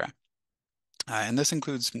textiles, etc. And this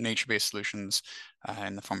includes nature-based solutions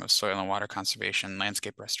in the form of soil and water conservation,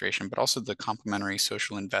 landscape restoration, but also the complementary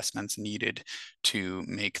social investments needed to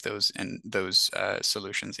make those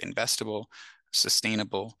solutions investable,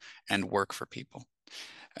 sustainable, and work for people.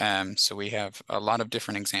 So we have a lot of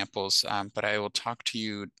different examples, but I will talk to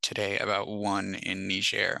you today about one in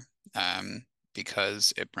Niger,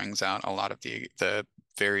 because it brings out a lot of the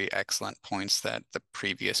very excellent points that the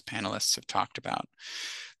previous panelists have talked about.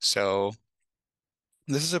 So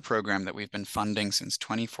this is a program that we've been funding since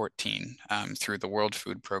 2014 through the World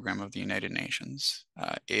Food Program of the United Nations.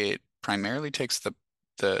 It primarily takes the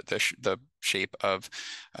shape of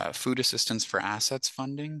food assistance for assets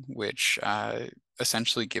funding, which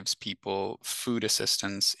essentially gives people food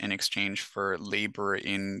assistance in exchange for labor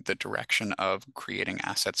in the direction of creating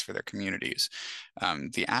assets for their communities.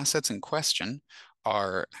 The assets in question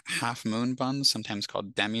are half-moon buns, sometimes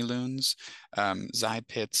called demi-lunes, zai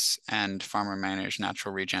pits, and farmer-managed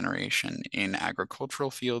natural regeneration in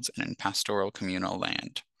agricultural fields and in pastoral communal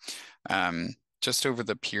land. Just over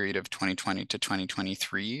the period of 2020 to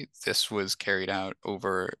 2023, this was carried out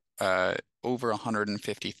over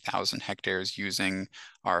 150,000 hectares using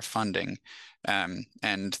our funding.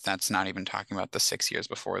 And that's not even talking about the 6 years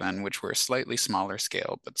before then, which were slightly smaller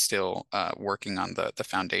scale, but still working on the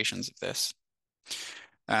foundations of this.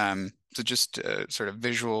 So just sort of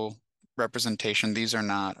visual representation. These are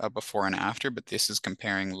not a before and after, but this is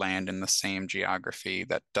comparing land in the same geography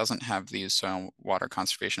that doesn't have these soil water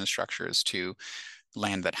conservation structures to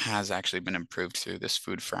land that has actually been improved through this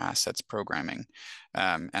food for assets programming.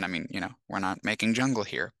 And I mean, we're not making jungle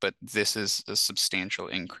here, but this is a substantial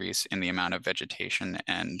increase in the amount of vegetation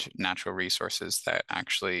and natural resources that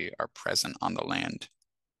actually are present on the land.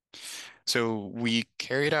 So we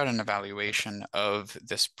carried out an evaluation of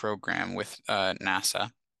this program with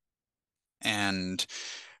NASA. And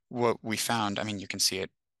what we found, I mean, you can see it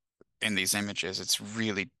in these images, it's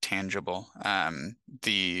really tangible.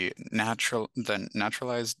 The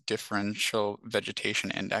Naturalized Differential Vegetation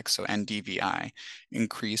Index, so NDVI,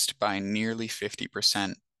 increased by nearly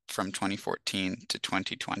 50% from 2014 to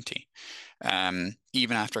 2020,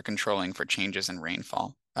 even after controlling for changes in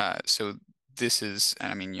rainfall. So this is,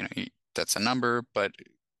 I mean, that's a number, but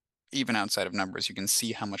even outside of numbers, you can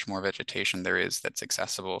see how much more vegetation there is that's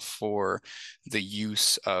accessible for the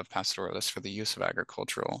use of pastoralists, for the use of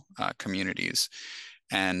agricultural communities.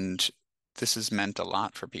 And this has meant a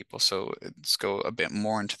lot for people. So let's go a bit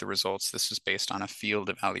more into the results. This is based on a field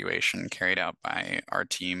evaluation carried out by our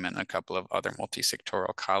team and a couple of other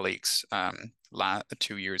multi-sectoral colleagues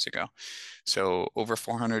 2 years ago. So over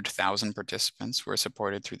 400,000 participants were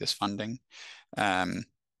supported through this funding.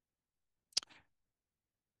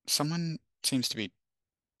 Someone seems to be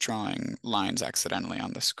drawing lines accidentally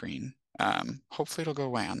on the screen. Hopefully it'll go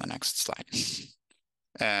away on the next slide.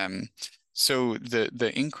 So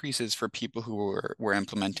the increases for people who were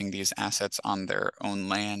implementing these assets on their own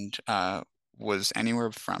land was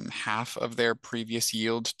anywhere from half of their previous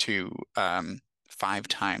yield to 5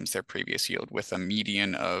 times their previous yield, with a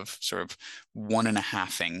median of sort of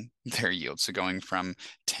 1.5ing their yield. So going from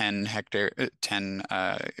 10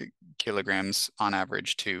 kilograms on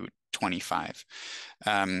average to 25.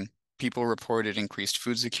 People reported increased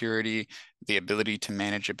food security, the ability to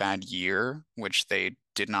manage a bad year, which they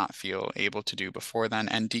did not feel able to do before then,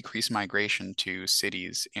 and decreased migration to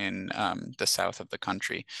cities in the south of the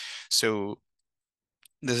country. So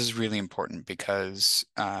This is really important because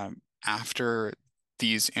after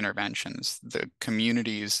these interventions, the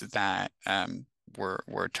communities that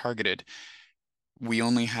were targeted, we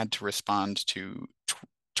only had to respond to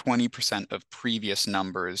 20% of previous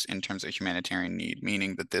numbers in terms of humanitarian need,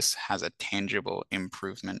 meaning that this has a tangible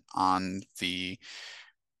improvement on the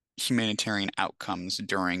humanitarian outcomes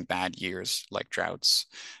during bad years like droughts.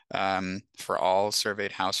 For all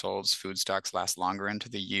surveyed households, food stocks last longer into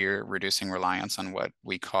the year, reducing reliance on what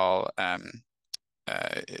we call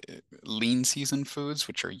lean season foods,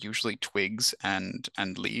 which are usually twigs and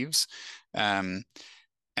leaves. And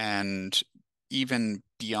even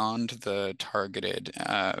beyond the targeted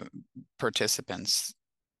participants,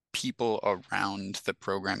 people around the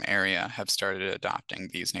program area have started adopting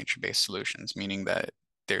these nature-based solutions, meaning that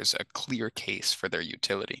there's a clear case for their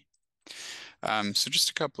utility. So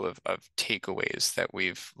just a couple of takeaways that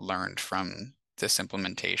we've learned from this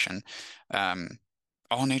implementation.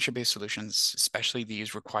 All nature-based solutions, especially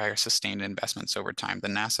these, require sustained investments over time. The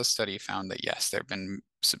NASA study found that, yes, there have been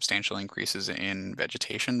substantial increases in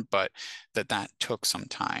vegetation, but that took some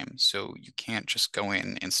time. So you can't just go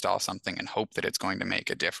in, install something, and hope that it's going to make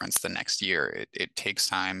a difference the next year. It takes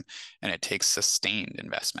time, and it takes sustained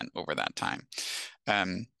investment over that time.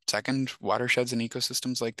 Second, watersheds and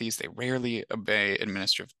ecosystems like these, they rarely obey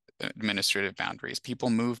administrative boundaries. People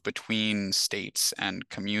move between states and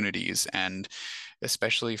communities, and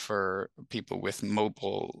especially for people with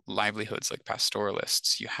mobile livelihoods like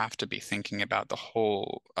pastoralists, you have to be thinking about the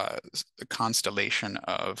whole constellation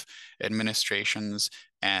of administrations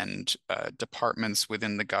and departments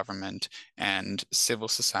within the government and civil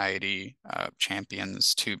society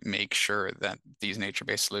champions to make sure that these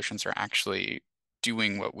nature-based solutions are actually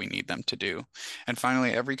doing what we need them to do. And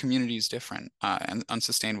finally, every community is different, and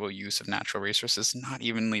unsustainable use of natural resources is not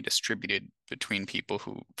evenly distributed between people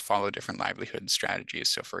who follow different livelihood strategies.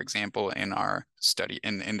 So for example, in our study,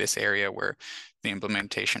 in this area where the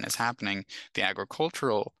implementation is happening, the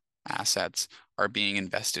agricultural assets are being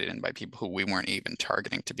invested in by people who we weren't even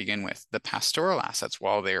targeting to begin with. The pastoral assets,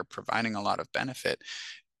 while they're providing a lot of benefit,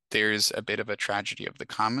 there's a bit of a tragedy of the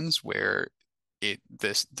commons where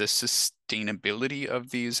the sustainability of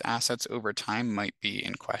these assets over time might be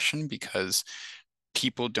in question because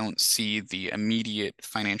people don't see the immediate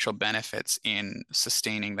financial benefits in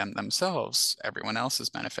sustaining them themselves. Everyone else is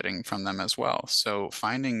benefiting from them as well. So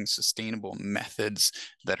finding sustainable methods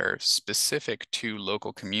that are specific to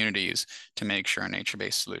local communities to make sure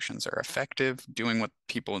nature-based solutions are effective, doing what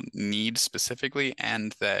people need specifically,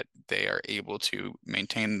 and that they are able to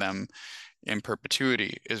maintain them in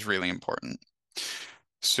perpetuity is really important.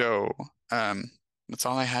 So that's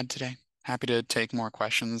all I had today. Happy to take more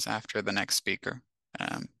questions after the next speaker.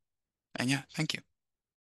 And yeah, thank you.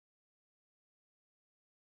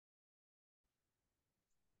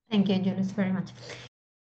 Thank you, Julius, very much.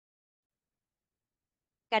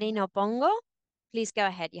 Karina Pombo, please go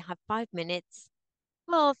ahead. You have 5 minutes.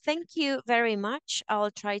 Well, thank you very much.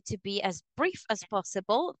 I'll try to be as brief as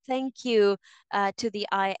possible. Thank you to the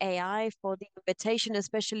IAI for the invitation,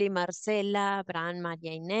 especially Marcela, Bran,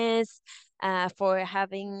 María, Inés, for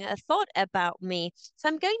having a thought about me. So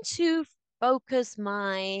I'm going to focus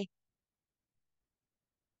my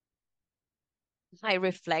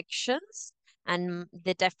reflections and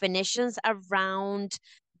the definitions around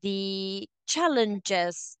the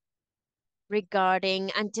challenges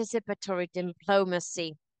regarding anticipatory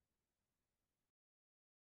diplomacy,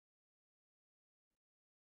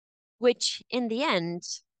 which in the end,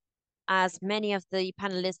 as many of the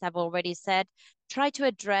panelists have already said, try to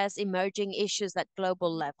address emerging issues at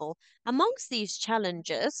global level. Amongst these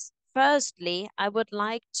challenges, firstly, I would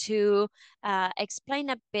like to explain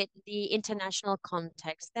a bit the international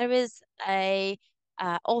context. There is a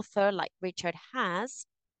author like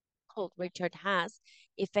called Richard Haas,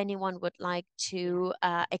 if anyone would like to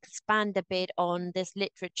expand a bit on this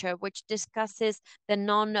literature, which discusses the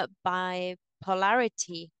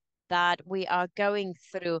non-bipolarity that we are going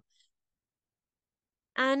through.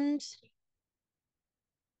 And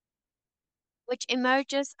which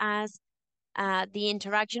emerges as the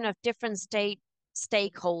interaction of different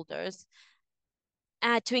stakeholders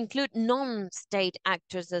to include non-state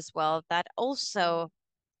actors as well that also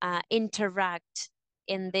interact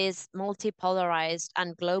in this multipolarized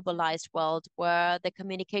and globalized world where the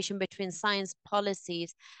communication between science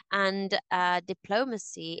policies and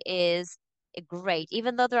diplomacy is great.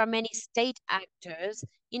 Even though there are many state actors,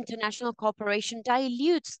 international cooperation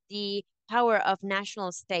dilutes the power of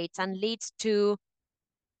national states and leads to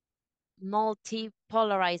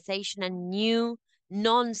multipolarization and new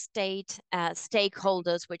non-state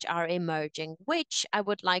stakeholders which are emerging, which I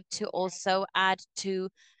would like to also add the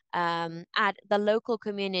local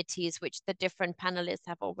communities, which the different panelists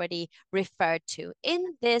have already referred to.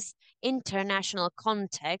 In this international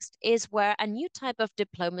context is where a new type of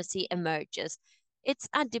diplomacy emerges. It's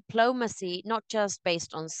a diplomacy not just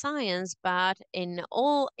based on science, but in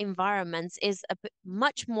all environments is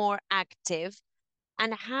much more active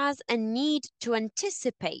and has a need to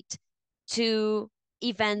anticipate to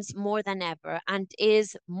events more than ever and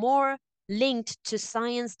is more linked to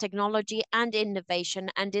science, technology, and innovation,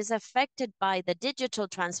 and is affected by the digital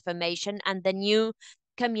transformation and the new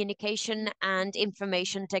communication and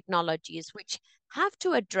information technologies, which have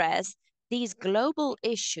to address these global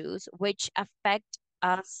issues which affect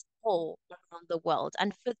us all around the world.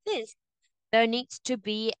 And for this, there needs to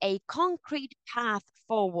be a concrete path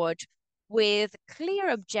forward with clear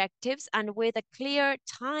objectives and with a clear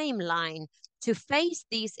timeline to face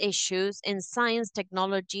these issues in science,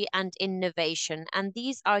 technology, and innovation. And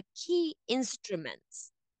these are key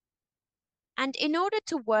instruments. And in order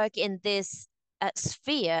to work in this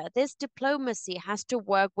sphere, this diplomacy has to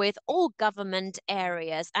work with all government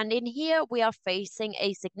areas. And in here, we are facing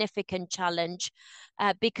a significant challenge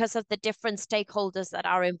because of the different stakeholders that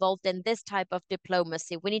are involved in this type of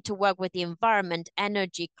diplomacy. We need to work with the environment,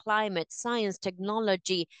 energy, climate, science,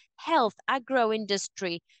 technology, health,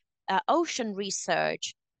 agro-industry, ocean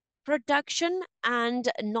research, production, and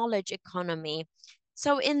knowledge economy.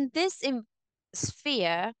 So in this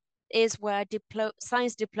sphere, is where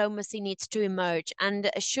science diplomacy needs to emerge and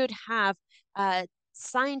should have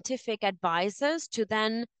scientific advisors to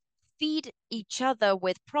then feed each other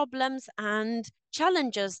with problems and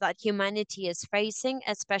challenges that humanity is facing,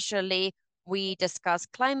 especially we discuss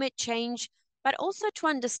climate change, but also to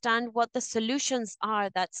understand what the solutions are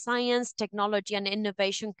that science, technology, and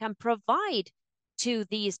innovation can provide to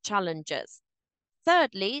these challenges.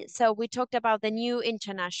 Thirdly, so we talked about the new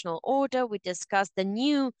international order, we discussed the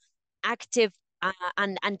new active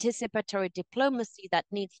and anticipatory diplomacy that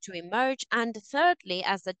needs to emerge. And thirdly,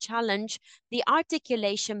 as a challenge, the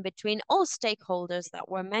articulation between all stakeholders that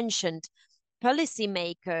were mentioned,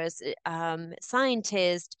 policymakers,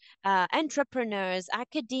 scientists, entrepreneurs,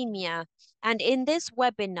 academia. And in this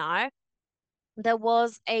webinar, there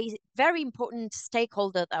was a very important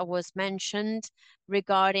stakeholder that was mentioned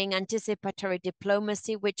regarding anticipatory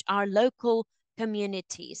diplomacy, which are local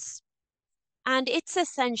communities. And it's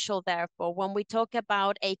essential, therefore, when we talk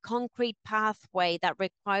about a concrete pathway that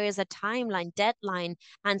requires a timeline, deadline,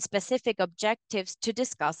 and specific objectives to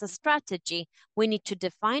discuss a strategy. We need to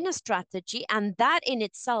define a strategy, and that in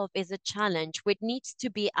itself is a challenge which needs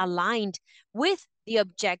to be aligned with the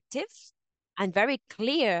objectives and very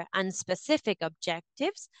clear and specific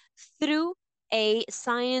objectives through a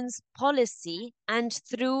science policy and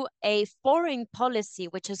through a foreign policy,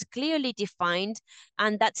 which is clearly defined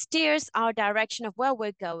and that steers our direction of where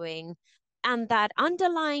we're going. And that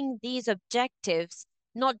underlying these objectives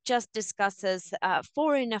not just discusses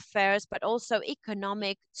foreign affairs, but also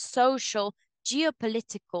economic, social,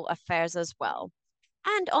 geopolitical affairs as well.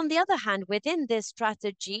 And on the other hand, within this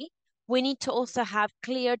strategy, we need to also have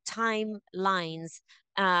clear timelines.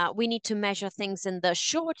 We need to measure things in the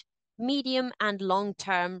short, medium, and long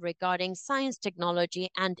term regarding science, technology,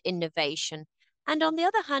 and innovation. And on the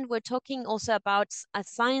other hand, we're talking also about a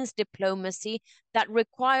science diplomacy that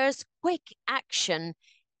requires quick action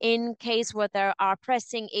in case where there are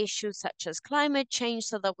pressing issues such as climate change,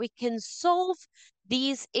 so that we can solve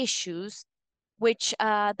these issues which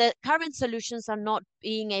the current solutions are not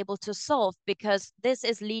being able to solve, because this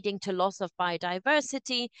is leading to loss of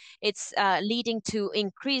biodiversity, it's leading to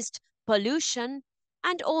increased pollution,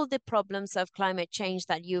 and all the problems of climate change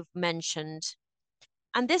that you've mentioned.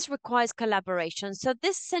 And this requires collaboration. So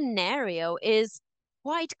this scenario is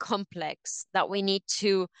quite complex that we need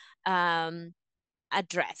to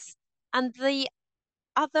address. And the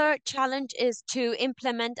other challenge is to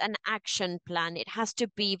implement an action plan. It has to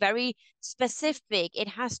be very specific. It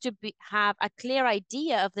has to have a clear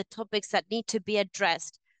idea of the topics that need to be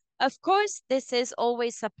addressed. Of course, this is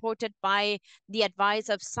always supported by the advice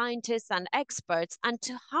of scientists and experts, and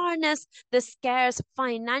to harness the scarce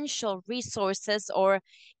financial resources or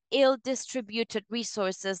ill-distributed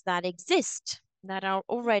resources that exist, that are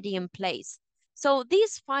already in place. So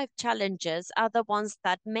these 5 challenges are the ones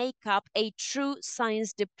that make up a true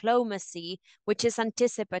science diplomacy, which is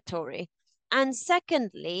anticipatory. And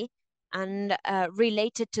secondly, and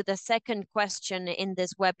related to the second question in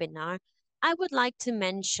this webinar, I would like to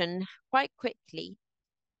mention quite quickly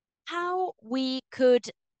how we could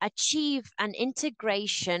achieve an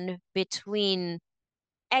integration between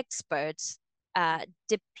experts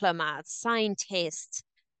diplomats, scientists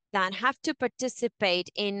that have to participate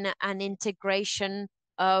in an integration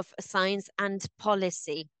of science and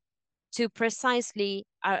policy to precisely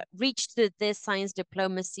reach to this science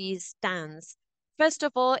diplomacy stance. First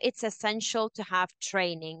of all, it's essential to have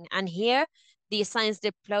training. And here, the Science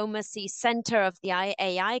Diplomacy Center of the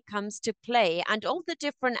IAI comes to play, and all the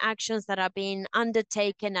different actions that are being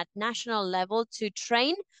undertaken at national level to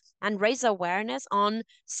train and raise awareness on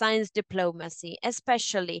science diplomacy,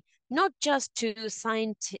 especially not just to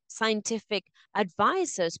scientific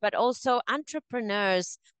advisors, but also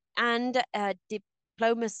entrepreneurs and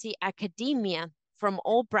diplomacy academia from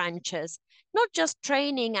all branches, not just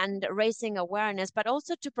training and raising awareness, but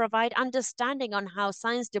also to provide understanding on how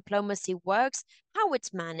science diplomacy works, how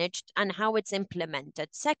it's managed, and how it's implemented.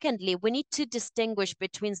 Secondly, we need to distinguish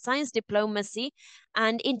between science diplomacy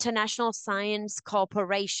and international science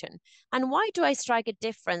cooperation. And why do I strike a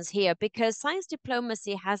difference here? Because science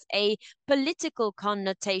diplomacy has a political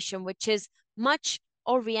connotation, which is much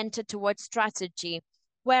oriented towards strategy,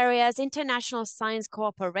 whereas international science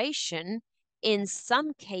cooperation, in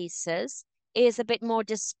some cases, is a bit more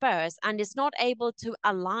dispersed and is not able to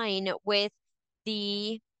align with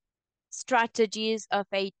the strategies of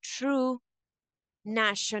a true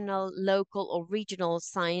national, local, or regional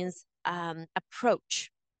science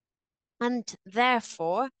approach. And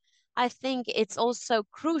therefore, I think it's also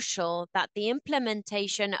crucial that the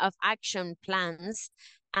implementation of action plans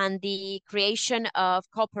and the creation of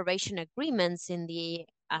cooperation agreements in the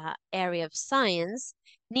area of science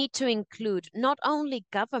need to include not only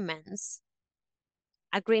governments.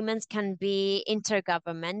 Agreements can be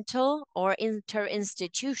intergovernmental or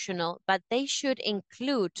interinstitutional, but they should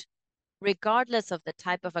include, regardless of the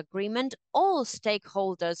type of agreement, all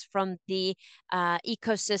stakeholders from the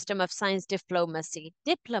ecosystem of science diplomacy,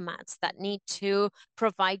 diplomats that need to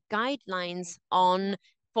provide guidelines on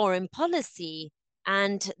foreign policy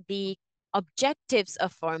and the objectives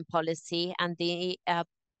of foreign policy, and the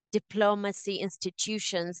diplomacy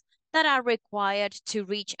institutions that are required to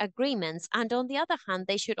reach agreements. And on the other hand,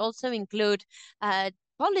 they should also include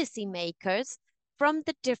policymakers from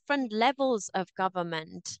the different levels of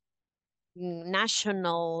government,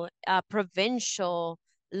 national, provincial,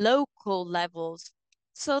 local levels,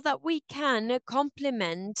 so that we can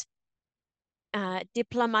complement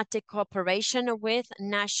diplomatic cooperation with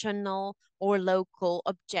national or local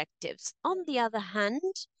objectives. On the other hand,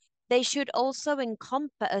 they should also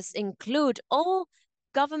include all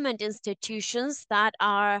government institutions that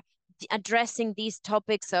are addressing these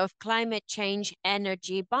topics of climate change,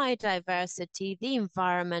 energy, biodiversity, the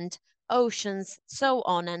environment, oceans, so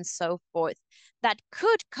on and so forth, that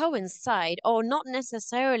could coincide or not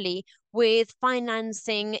necessarily with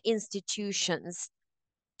financing institutions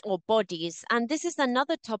or bodies. And this is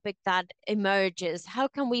another topic that emerges. How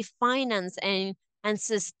can we finance and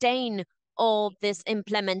sustain all this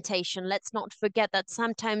implementation? Let's not forget that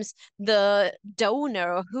sometimes the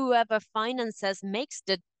donor or whoever finances makes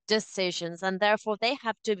the decisions, and therefore they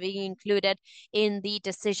have to be included in the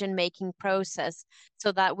decision-making process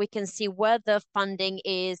so that we can see where the funding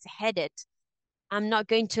is headed. I'm not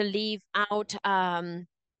going to leave out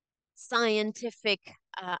scientific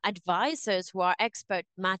advisors who are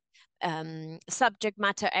subject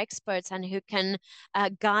matter experts and who can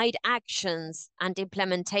guide actions and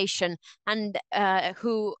implementation, and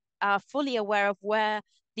who are fully aware of where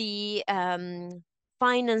the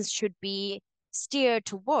finance should be steered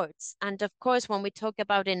towards. And of course, when we talk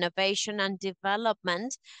about innovation and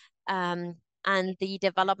development, and the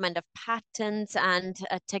development of patents and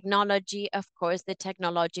technology, of course, the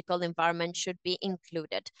technological environment should be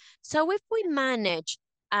included. So if we manage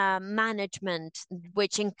management,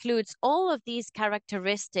 which includes all of these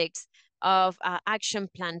characteristics of action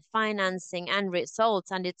plan, financing, and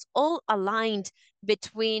results, and it's all aligned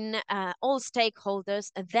between all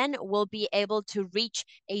stakeholders, then we'll be able to reach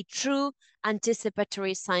a true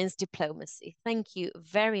anticipatory science diplomacy. Thank you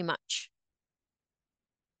very much.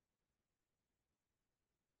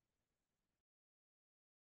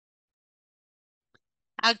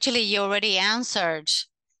 Actually, you already answered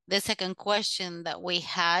the second question that we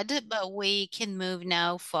had, but we can move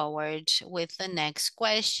now forward with the next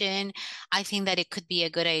question. I think that it could be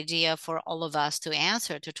a good idea for all of us to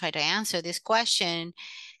try to answer this question,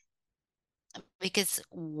 because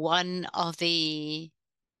one of the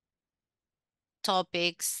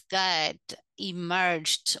topics that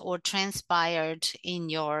emerged or transpired in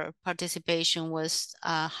your participation was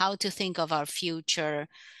how to think of our future,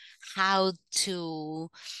 how to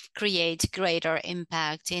create greater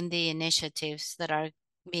impact in the initiatives that are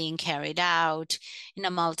being carried out in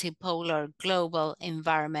a multipolar global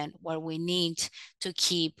environment where we need to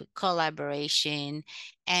keep collaboration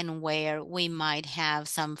and where we might have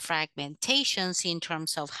some fragmentations in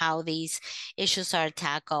terms of how these issues are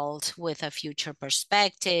tackled with a future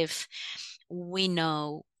perspective. We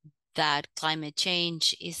know that climate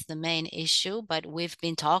change is the main issue, but we've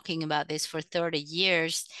been talking about this for 30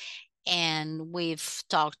 years. And we've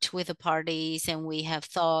talked with the parties and we have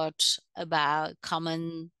thought about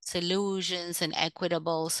common solutions and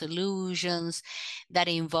equitable solutions that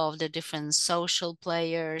involve the different social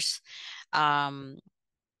players, the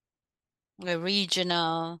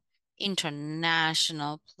regional,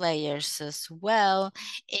 international players as well,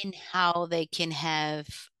 in how they can have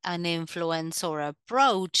an influence or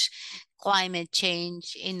approach climate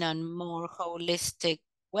change in a more holistic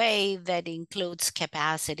way that includes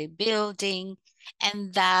capacity building,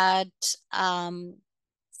 and that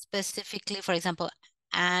specifically, for example,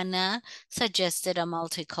 Anna suggested a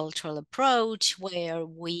multicultural approach where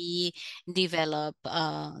we develop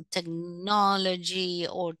technology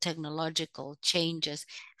or technological changes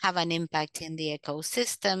have an impact in the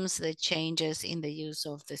ecosystems, the changes in the use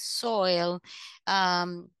of the soil,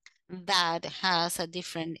 that has a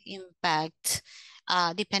different impact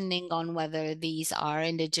depending on whether these are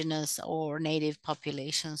indigenous or native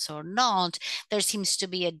populations or not. There seems to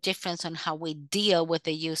be a difference on how we deal with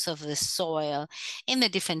the use of the soil in the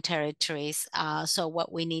different territories. So what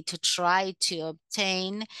we need to try to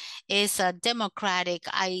obtain is a democratic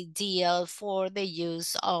ideal for the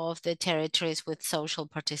use of the territories with social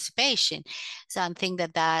participation. Something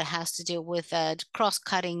that has to do with a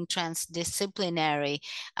cross-cutting transdisciplinary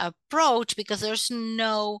approach, because there's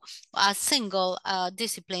no single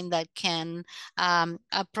discipline that can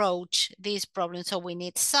approach these problems. So we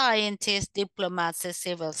need scientists, diplomats, the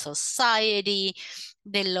civil society,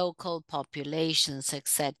 the local populations,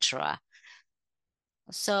 etc.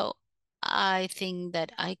 So I think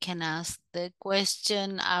that I can ask the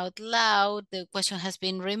question out loud. The question has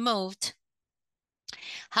been removed.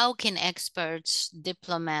 How can experts,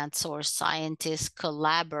 diplomats, or scientists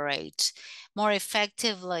collaborate more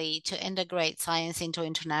effectively to integrate science into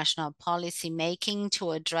international policy making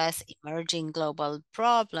to address emerging global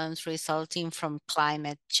problems resulting from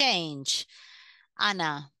climate change?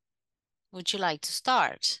 Anna, would you like to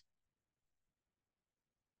start?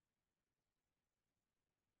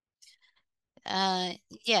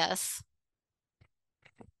 Yes.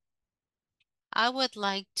 I would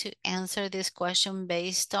like to answer this question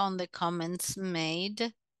based on the comments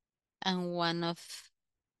made, and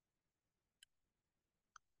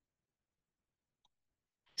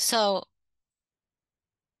so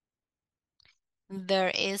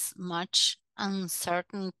there is much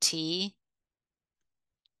uncertainty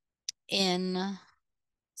in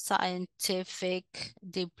scientific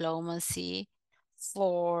diplomacy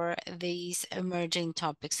for these emerging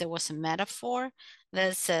topics. There was a metaphor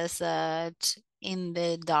that says that in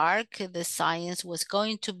the dark, the science was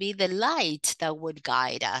going to be the light that would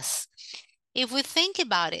guide us. If we think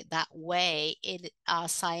about it that way,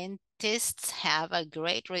 scientists have a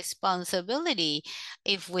great responsibility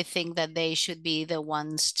if we think that they should be the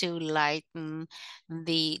ones to lighten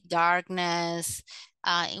the darkness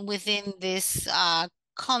within this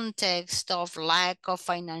context of lack of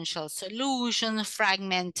financial solutions,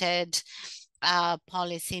 fragmented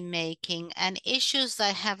policy making, and issues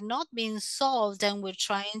that have not been solved, and we're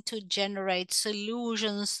trying to generate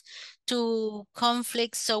solutions to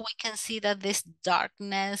conflicts. So we can see that this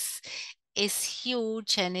darkness is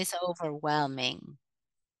huge and is overwhelming.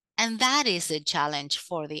 And that is a challenge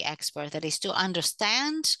for the expert, that is to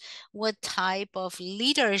understand what type of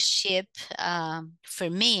leadership, for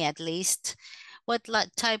me at least, what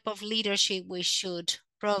type of leadership we should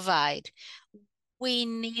provide. We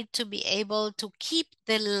need to be able to keep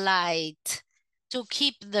the light, to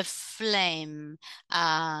keep the flame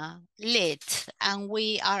lit, and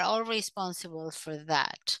we are all responsible for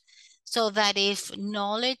that. So that if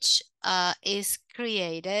knowledge is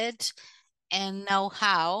created and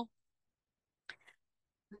know-how,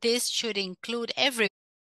 this should include everyone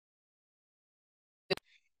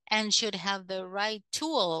and should have the right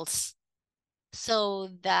tools so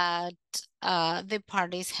that the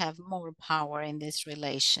parties have more power in this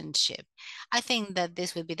relationship. I think that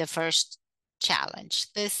this would be the first challenge.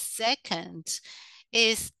 The second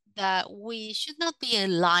is that we should not be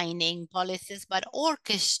aligning policies, but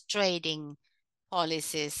orchestrating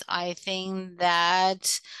policies. I think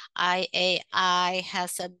that IAI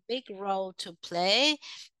has a big role to play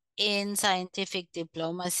in scientific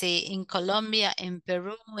diplomacy in Colombia, in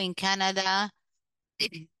Peru, in Canada,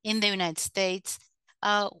 in the United States.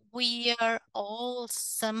 we are all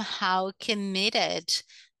somehow committed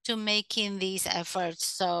to making these efforts.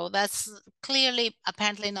 So that's clearly,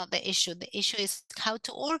 apparently not the issue. The issue is how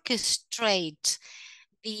to orchestrate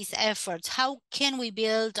these efforts. How can we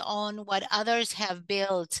build on what others have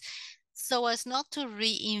built so as not to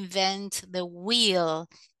reinvent the wheel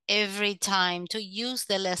every time, to use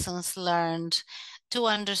the lessons learned, to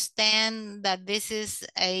understand that this is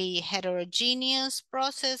a heterogeneous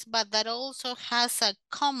process, but that also has a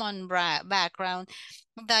common background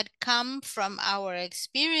that come from our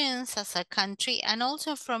experience as a country and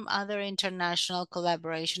also from other international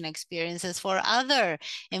collaboration experiences for other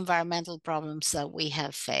environmental problems that we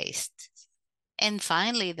have faced. And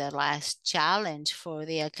finally, the last challenge for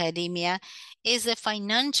the academia is the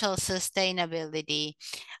financial sustainability.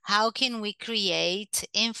 How can we create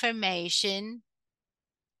information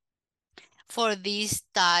for these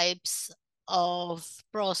types of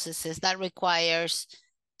processes that requires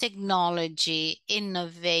technology,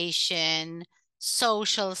 innovation,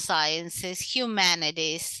 social sciences,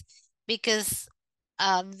 humanities, because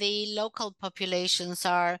the local populations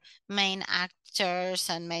are main actors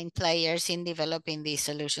and main players in developing these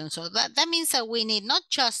solutions. So that means that we need not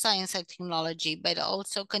just science and technology, but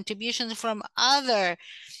also contributions from other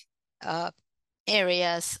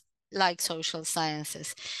areas like social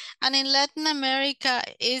sciences. And in Latin America,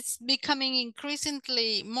 it's becoming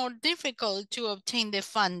increasingly more difficult to obtain the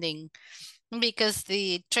funding because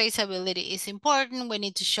the traceability is important. We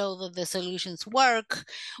need to show that the solutions work.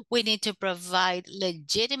 We need to provide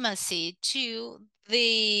legitimacy to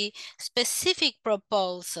the specific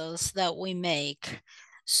proposals that we make.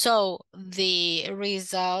 So the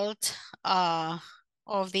result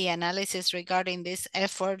of the analysis regarding this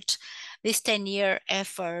effort, this 10-year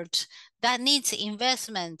effort, that needs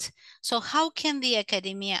investment. So how can the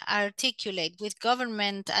academia articulate with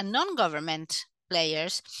government and non-government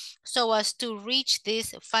players so as to reach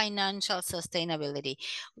this financial sustainability?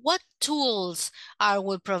 What tools are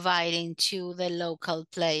we providing to the local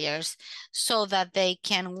players so that they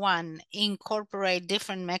can, one, incorporate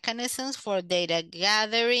different mechanisms for data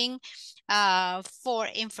gathering, for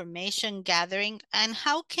information gathering, and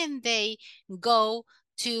how can they go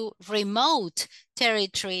to remote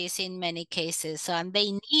territories in many cases, and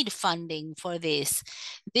they need funding for this.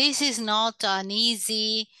 This is not an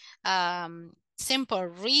easy, simple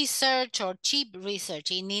research or cheap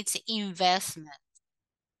research. It needs investment.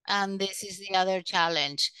 And this is the other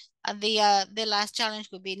challenge. The last challenge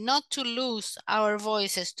would be not to lose our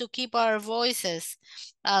voices, to keep our voices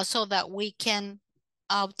so that we can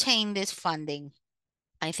obtain this funding.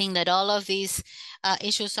 I think that all of these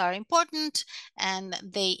issues are important and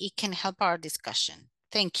it can help our discussion.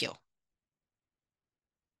 Thank you.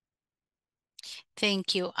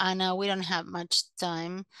 Thank you, Anna. We don't have much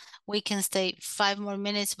time. We can stay 5 more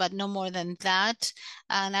minutes, but no more than that.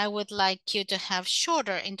 And I would like you to have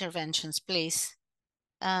shorter interventions, please.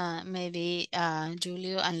 Maybe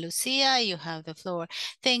Julio and Lucia, you have the floor.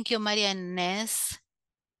 Thank you, Maria and Inés.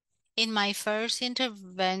 In my first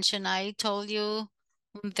intervention, I told you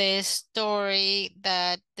the story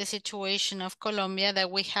that the situation of Colombia,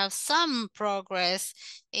 that we have some progress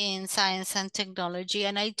in science and technology.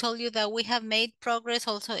 And I told you that we have made progress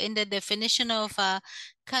also in the definition of a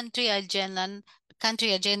country agenda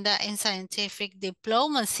in scientific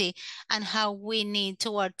diplomacy, and how we need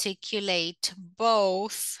to articulate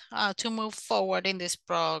both to move forward in this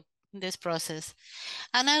process.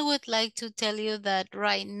 And I would like to tell you that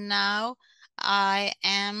right now I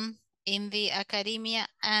am in the academia,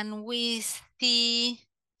 and we see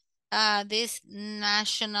this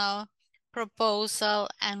national proposal,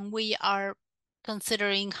 and we are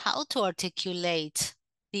considering how to articulate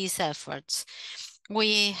these efforts.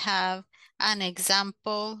 We have an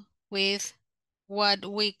example with what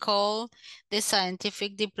we call the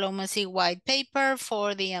scientific diplomacy white paper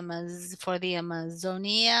for the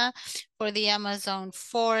Amazonia, for the Amazon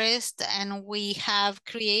forest, and we have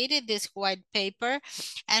created this white paper,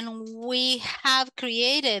 and we have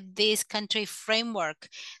created this country framework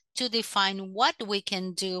to define what we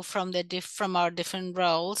can do from our different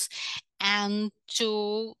roles, and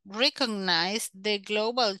to recognize the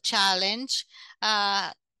global challenge,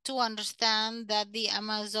 to understand that the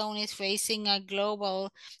Amazon is facing a global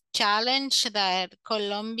challenge, that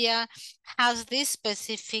Colombia has this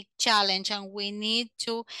specific challenge, and we need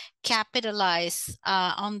to capitalize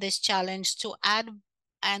on this challenge to add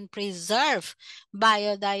and preserve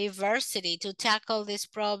biodiversity, to tackle this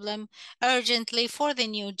problem urgently for the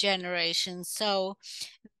new generation. So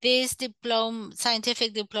this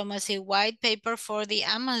scientific diplomacy white paper for the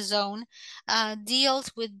Amazon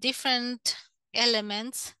deals with different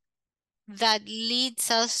elements that leads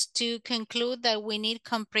us to conclude that we need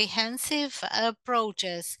comprehensive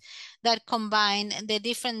approaches that combine the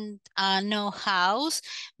different know-hows,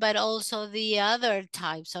 but also the other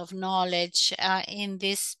types of knowledge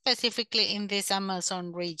specifically in this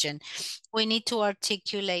Amazon region. We need to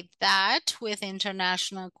articulate that with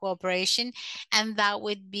international cooperation, and that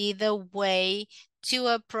would be the way to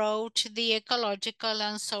approach the ecological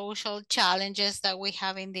and social challenges that we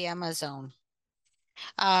have in the Amazon.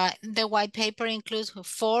 The white paper includes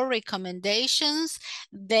 4 recommendations.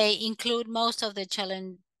 They include most of the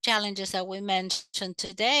challenges that we mentioned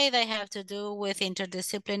today. They have to do with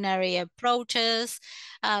interdisciplinary approaches,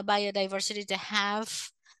 biodiversity, to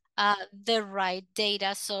have the right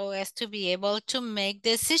data so as to be able to make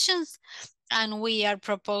decisions. And we are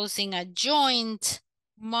proposing a joint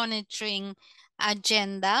monitoring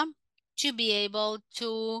agenda to be able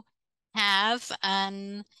to have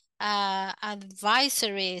an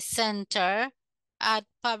advisory center at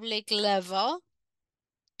public level,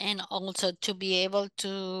 and also to be able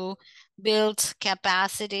to build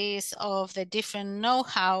capacities of the different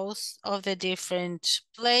know-hows of the different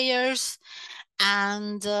players,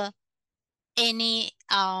 and any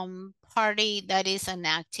party that is an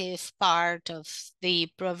active part of the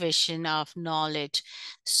provision of knowledge.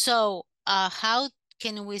 So how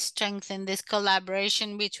can we strengthen this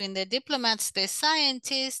collaboration between the diplomats, the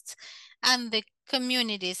scientists, and the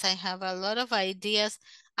communities? I have a lot of ideas.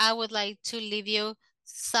 I would like to leave you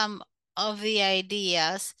some of the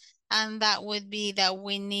ideas, and that would be that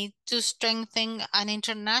we need to strengthen an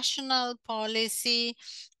international policy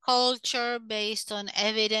culture based on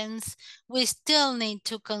evidence. We still need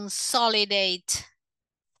to consolidate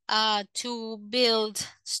to build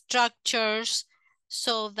structures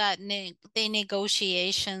so that the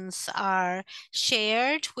negotiations are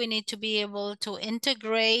shared. We need to be able to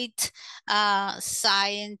integrate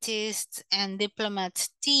scientists and diplomat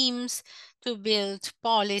teams to build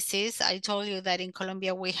policies. I told you that in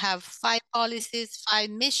Colombia we have 5 policies, 5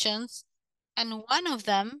 missions, and one of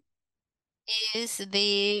them is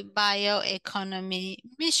the bioeconomy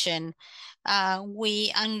mission.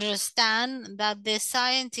 We understand that the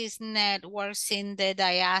scientist networks in the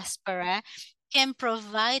diaspora can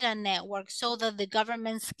provide a network so that the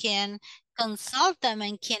governments can consult them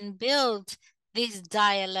and can build this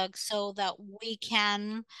dialogue so that we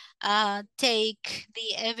can take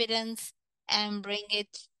the evidence and bring it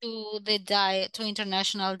to to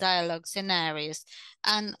international dialogue scenarios.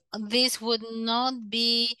 And this would not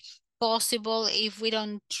be possible if we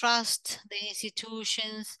don't trust the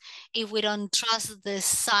institutions, if we don't trust the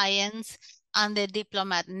science and the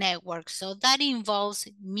diplomat network. So that involves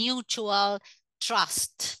mutual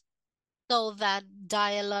trust so that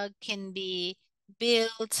dialogue can be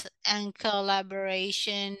built and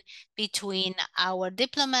collaboration between our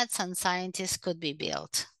diplomats and scientists could be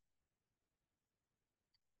built.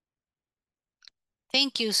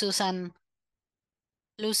 Thank you, Susan.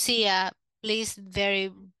 Lucia, please, very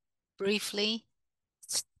briefly.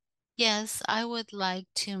 Yes, I would like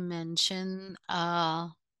to mention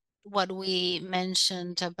what we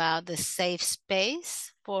mentioned about the safe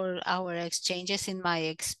space for our exchanges. In my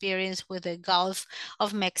experience with the Gulf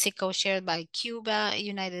of Mexico shared by Cuba,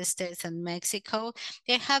 United States, and Mexico,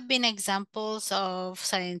 there have been examples of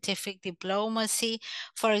scientific diplomacy.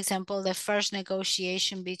 For example, the first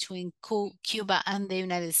negotiation between Cuba and the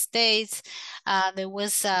United States, there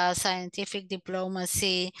was a scientific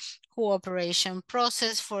diplomacy cooperation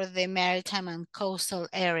process for the maritime and coastal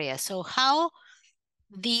area. So how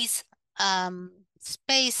these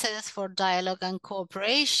spaces for dialogue and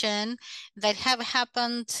cooperation that have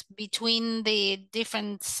happened between the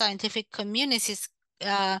different scientific communities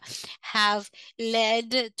have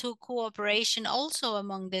led to cooperation also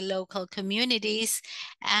among the local communities.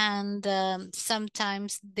 And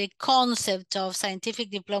sometimes the concept of scientific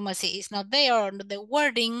diplomacy is not there on the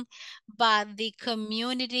wording, but the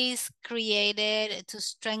communities created to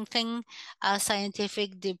strengthen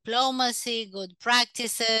scientific diplomacy, good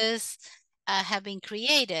practices have been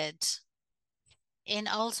created. And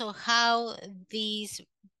also how these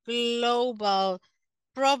global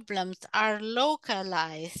problems are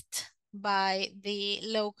localized by the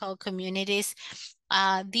local communities.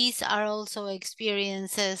 These are also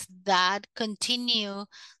experiences that continue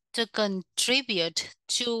to contribute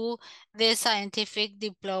to the scientific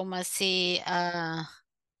diplomacy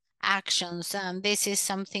actions. And this is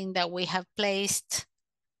something that we have placed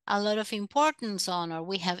a lot of importance on, or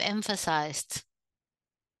we have emphasized.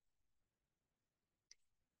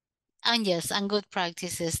 And yes, and good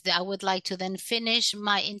practices. I would like to then finish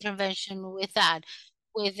my intervention with that.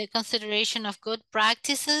 with the consideration of good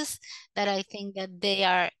practices, that I think that they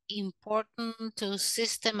are important to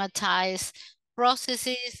systematize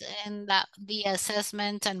processes, and that the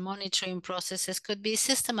assessment and monitoring processes could be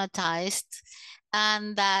systematized,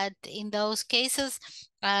 and that in those cases,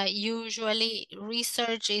 usually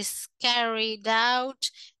research is carried out,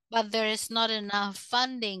 but there is not enough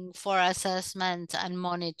funding for assessment and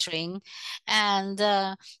monitoring. And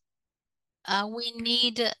we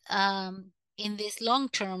need, in these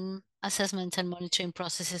long-term assessment and monitoring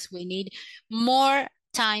processes, we need more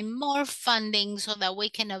time, more funding, so that we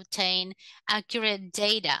can obtain accurate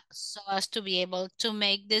data so as to be able to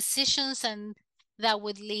make decisions, and that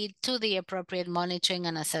would lead to the appropriate monitoring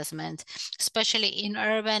and assessment, especially in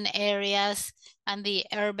urban areas and the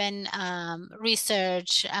urban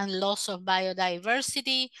research and loss of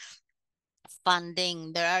biodiversity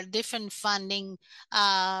funding. There are different funding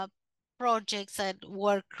projects that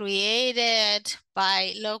were created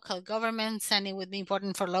by local governments, and it would be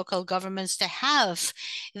important for local governments to have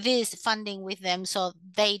this funding with them, so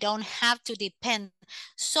they don't have to depend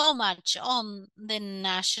so much on the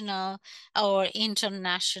national or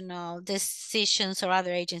international decisions or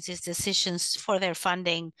other agencies' decisions for their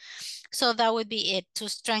funding. So that would be it, to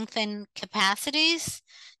strengthen capacities,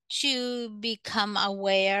 to become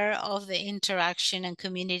aware of the interaction and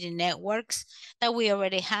community networks that we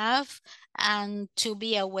already have, and to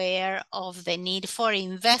be aware of the need for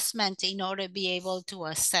investment in order to be able to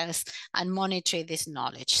assess and monitor this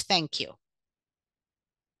knowledge. Thank you.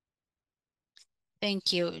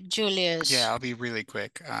 Thank you, Julius. Yeah, I'll be really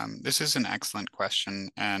quick. This is an excellent question,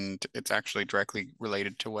 and it's actually directly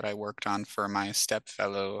related to what I worked on for my STEP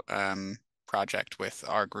fellow project with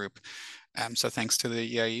our group. So thanks to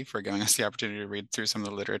the EIE for giving us the opportunity to read through some of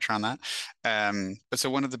the literature on that. But so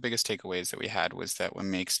one of the biggest takeaways that we had was that what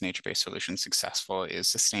makes nature-based solutions successful is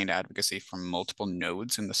sustained advocacy from multiple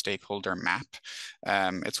nodes in the stakeholder map.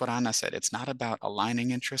 It's what Anna said, it's not about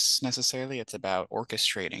aligning interests necessarily, it's about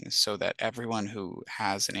orchestrating so that everyone who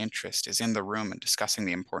has an interest is in the room and discussing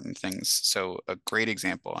the important things. So a great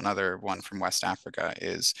example, another one from West Africa,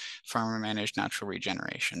 is farmer-managed natural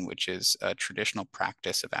regeneration, which is a traditional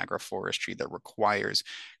practice of agroforestry that requires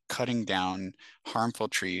cutting down harmful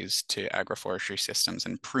trees to agroforestry systems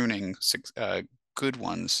and pruning good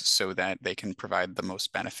ones so that they can provide the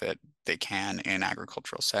most benefit they can in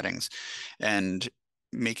agricultural settings, and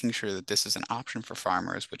making sure that this is an option for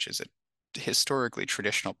farmers, which is a historically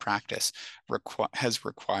traditional practice, has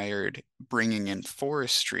required bringing in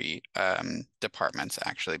forestry departments,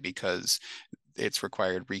 actually, because it's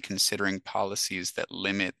required reconsidering policies that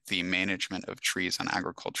limit the management of trees on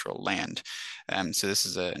agricultural land. So this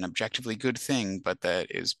is an objectively good thing, but that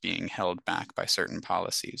is being held back by certain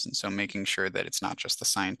policies. And so making sure that it's not just the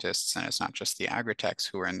scientists and it's not just the agritechs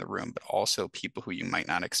who are in the room, but also people who you might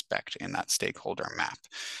not expect in that stakeholder map.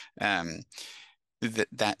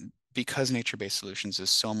 That because nature-based solutions is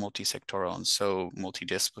so multi-sectoral and so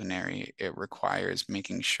multidisciplinary, it requires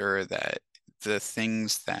making sure that the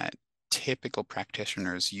things that typical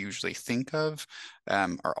practitioners usually think of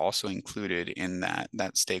are also included in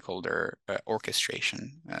that stakeholder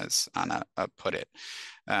orchestration, as Anna put it.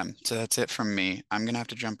 So that's it from me. I'm gonna have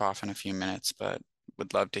to jump off in a few minutes, but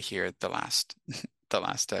would love to hear the last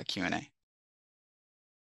Q&A.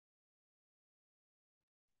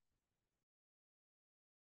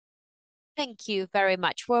 Thank you very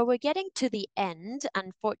much. Well, we're getting to the end.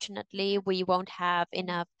 Unfortunately, we won't have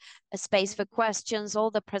enough space for questions. All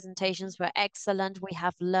the presentations were excellent. We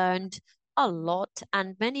have learned a lot,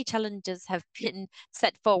 and many challenges have been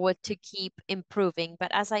set forward to keep improving.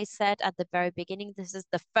 But as I said at the very beginning, this is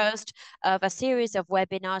the first of a series of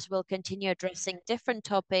webinars. We'll continue addressing different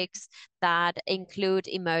topics that include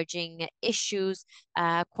emerging issues,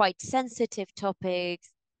 quite sensitive topics,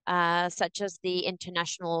 such as the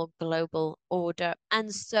international global order.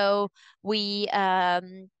 And so we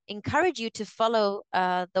encourage you to follow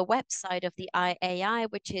the website of the IAI,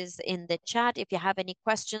 which is in the chat. If you have any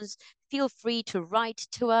questions, feel free to write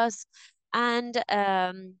to us. And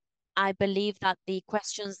I believe that the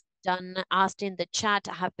questions asked in the chat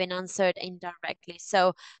have been answered indirectly.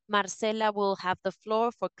 So Marcela will have the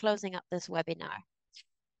floor for closing up this webinar.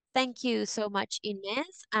 Thank you so much,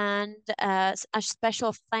 Inés, and a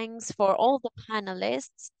special thanks for all the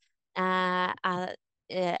panelists,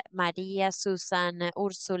 Maria, Susan,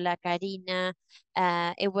 Ursula, Karina.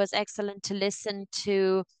 It was excellent to listen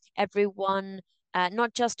to everyone,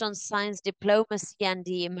 not just on science diplomacy and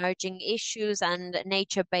the emerging issues and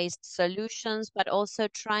nature-based solutions, but also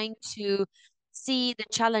trying to see the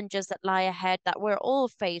challenges that lie ahead that we're all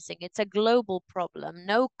facing. It's a global problem.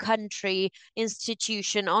 No country,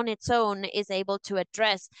 institution on its own is able to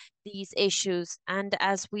address these issues. And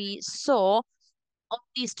as we saw, all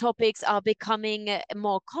these topics are becoming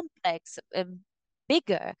more complex,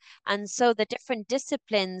 bigger. And so the different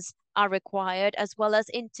disciplines are required, as well as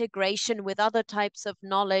integration with other types of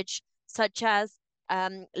knowledge, such as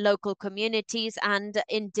local communities and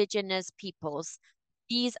indigenous peoples.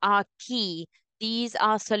 These are key. These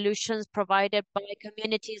are solutions provided by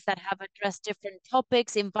communities that have addressed different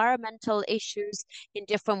topics, environmental issues in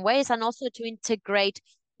different ways, and also to integrate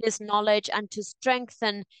this knowledge and to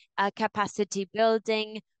strengthen capacity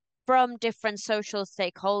building from different social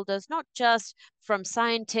stakeholders, not just from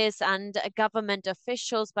scientists and government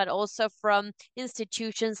officials, but also from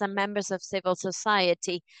institutions and members of civil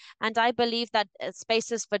society. And I believe that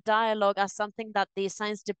spaces for dialogue are something that the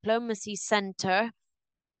Science Diplomacy Center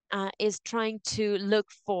is trying to look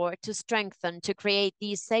for, to strengthen, to create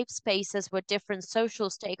these safe spaces where different social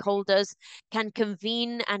stakeholders can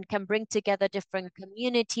convene and can bring together different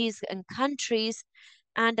communities and countries.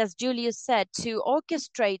 And as Julius said, to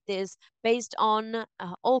orchestrate this based on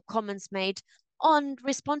all comments made on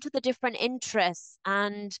respond to the different interests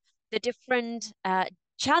and the different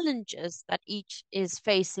challenges that each is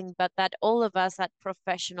facing, but that all of us at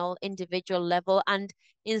professional, individual level and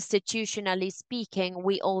institutionally speaking,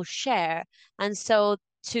 we all share. And so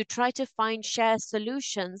to try to find shared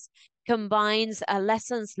solutions combines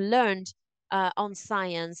lessons learned on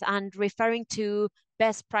science and referring to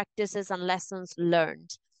best practices and lessons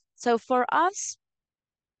learned. So for us,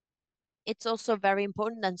 it's also very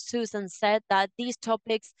important, and Susan said that these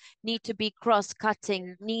topics need to be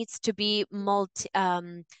cross-cutting, needs to be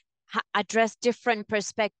address different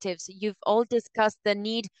perspectives. You've all discussed the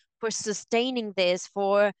need for sustaining this,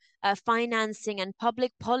 for financing and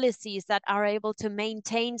public policies that are able to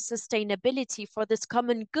maintain sustainability for this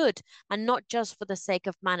common good and not just for the sake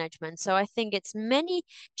of management. So I think it's many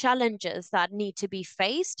challenges that need to be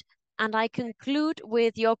faced. And I conclude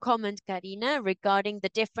with your comment, Karina, regarding the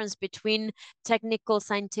difference between technical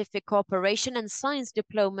scientific cooperation and science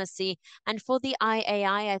diplomacy. And for the IAI,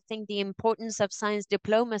 I think the importance of science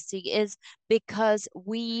diplomacy is because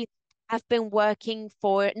we have been working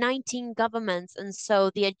for 19 governments. And so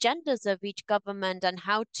the agendas of each government and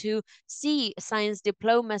how to see science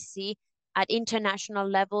diplomacy at international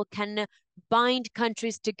level can bind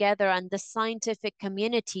countries together and the scientific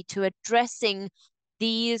community to addressing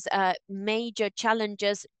these major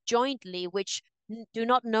challenges jointly, which do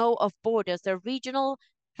not know of borders. They're regional,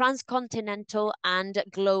 transcontinental, and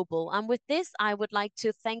global. And with this, I would like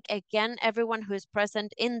to thank again everyone who is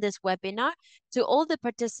present in this webinar, to all the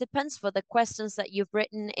participants for the questions that you've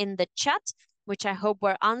written in the chat, which I hope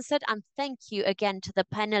were answered. And thank you again to the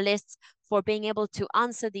panelists for being able to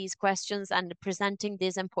answer these questions and presenting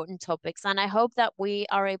these important topics. And I hope that we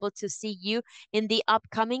are able to see you in the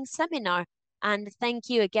upcoming seminar. And thank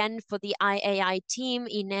you again for the IAI team,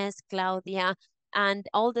 Inés, Claudia, and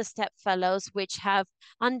all the STEP fellows, which have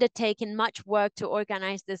undertaken much work to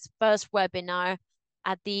organize this first webinar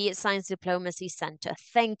at the Science Diplomacy Center.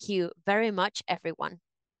 Thank you very much, everyone.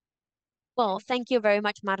 Well, thank you very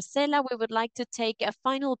much, Marcela. We would like to take a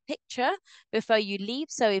final picture before you leave.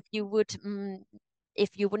 So if you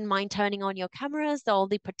wouldn't mind turning on your cameras, all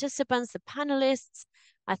the participants, the panelists,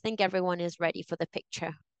 I think everyone is ready for the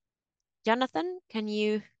picture. Jonathan, can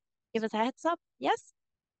you give us a heads up? Yes?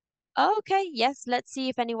 Okay, yes. Let's see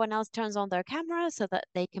if anyone else turns on their camera so that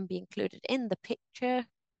they can be included in the picture.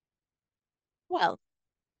 Well,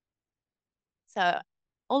 so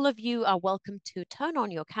all of you are welcome to turn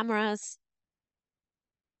on your cameras.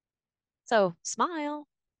 So smile.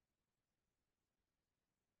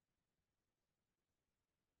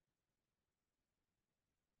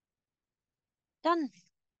 Done.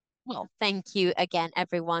 Well, thank you again,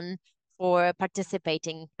 everyone, for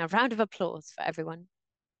participating. A round of applause for everyone.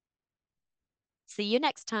 See you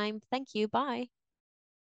next time. Thank you. Bye.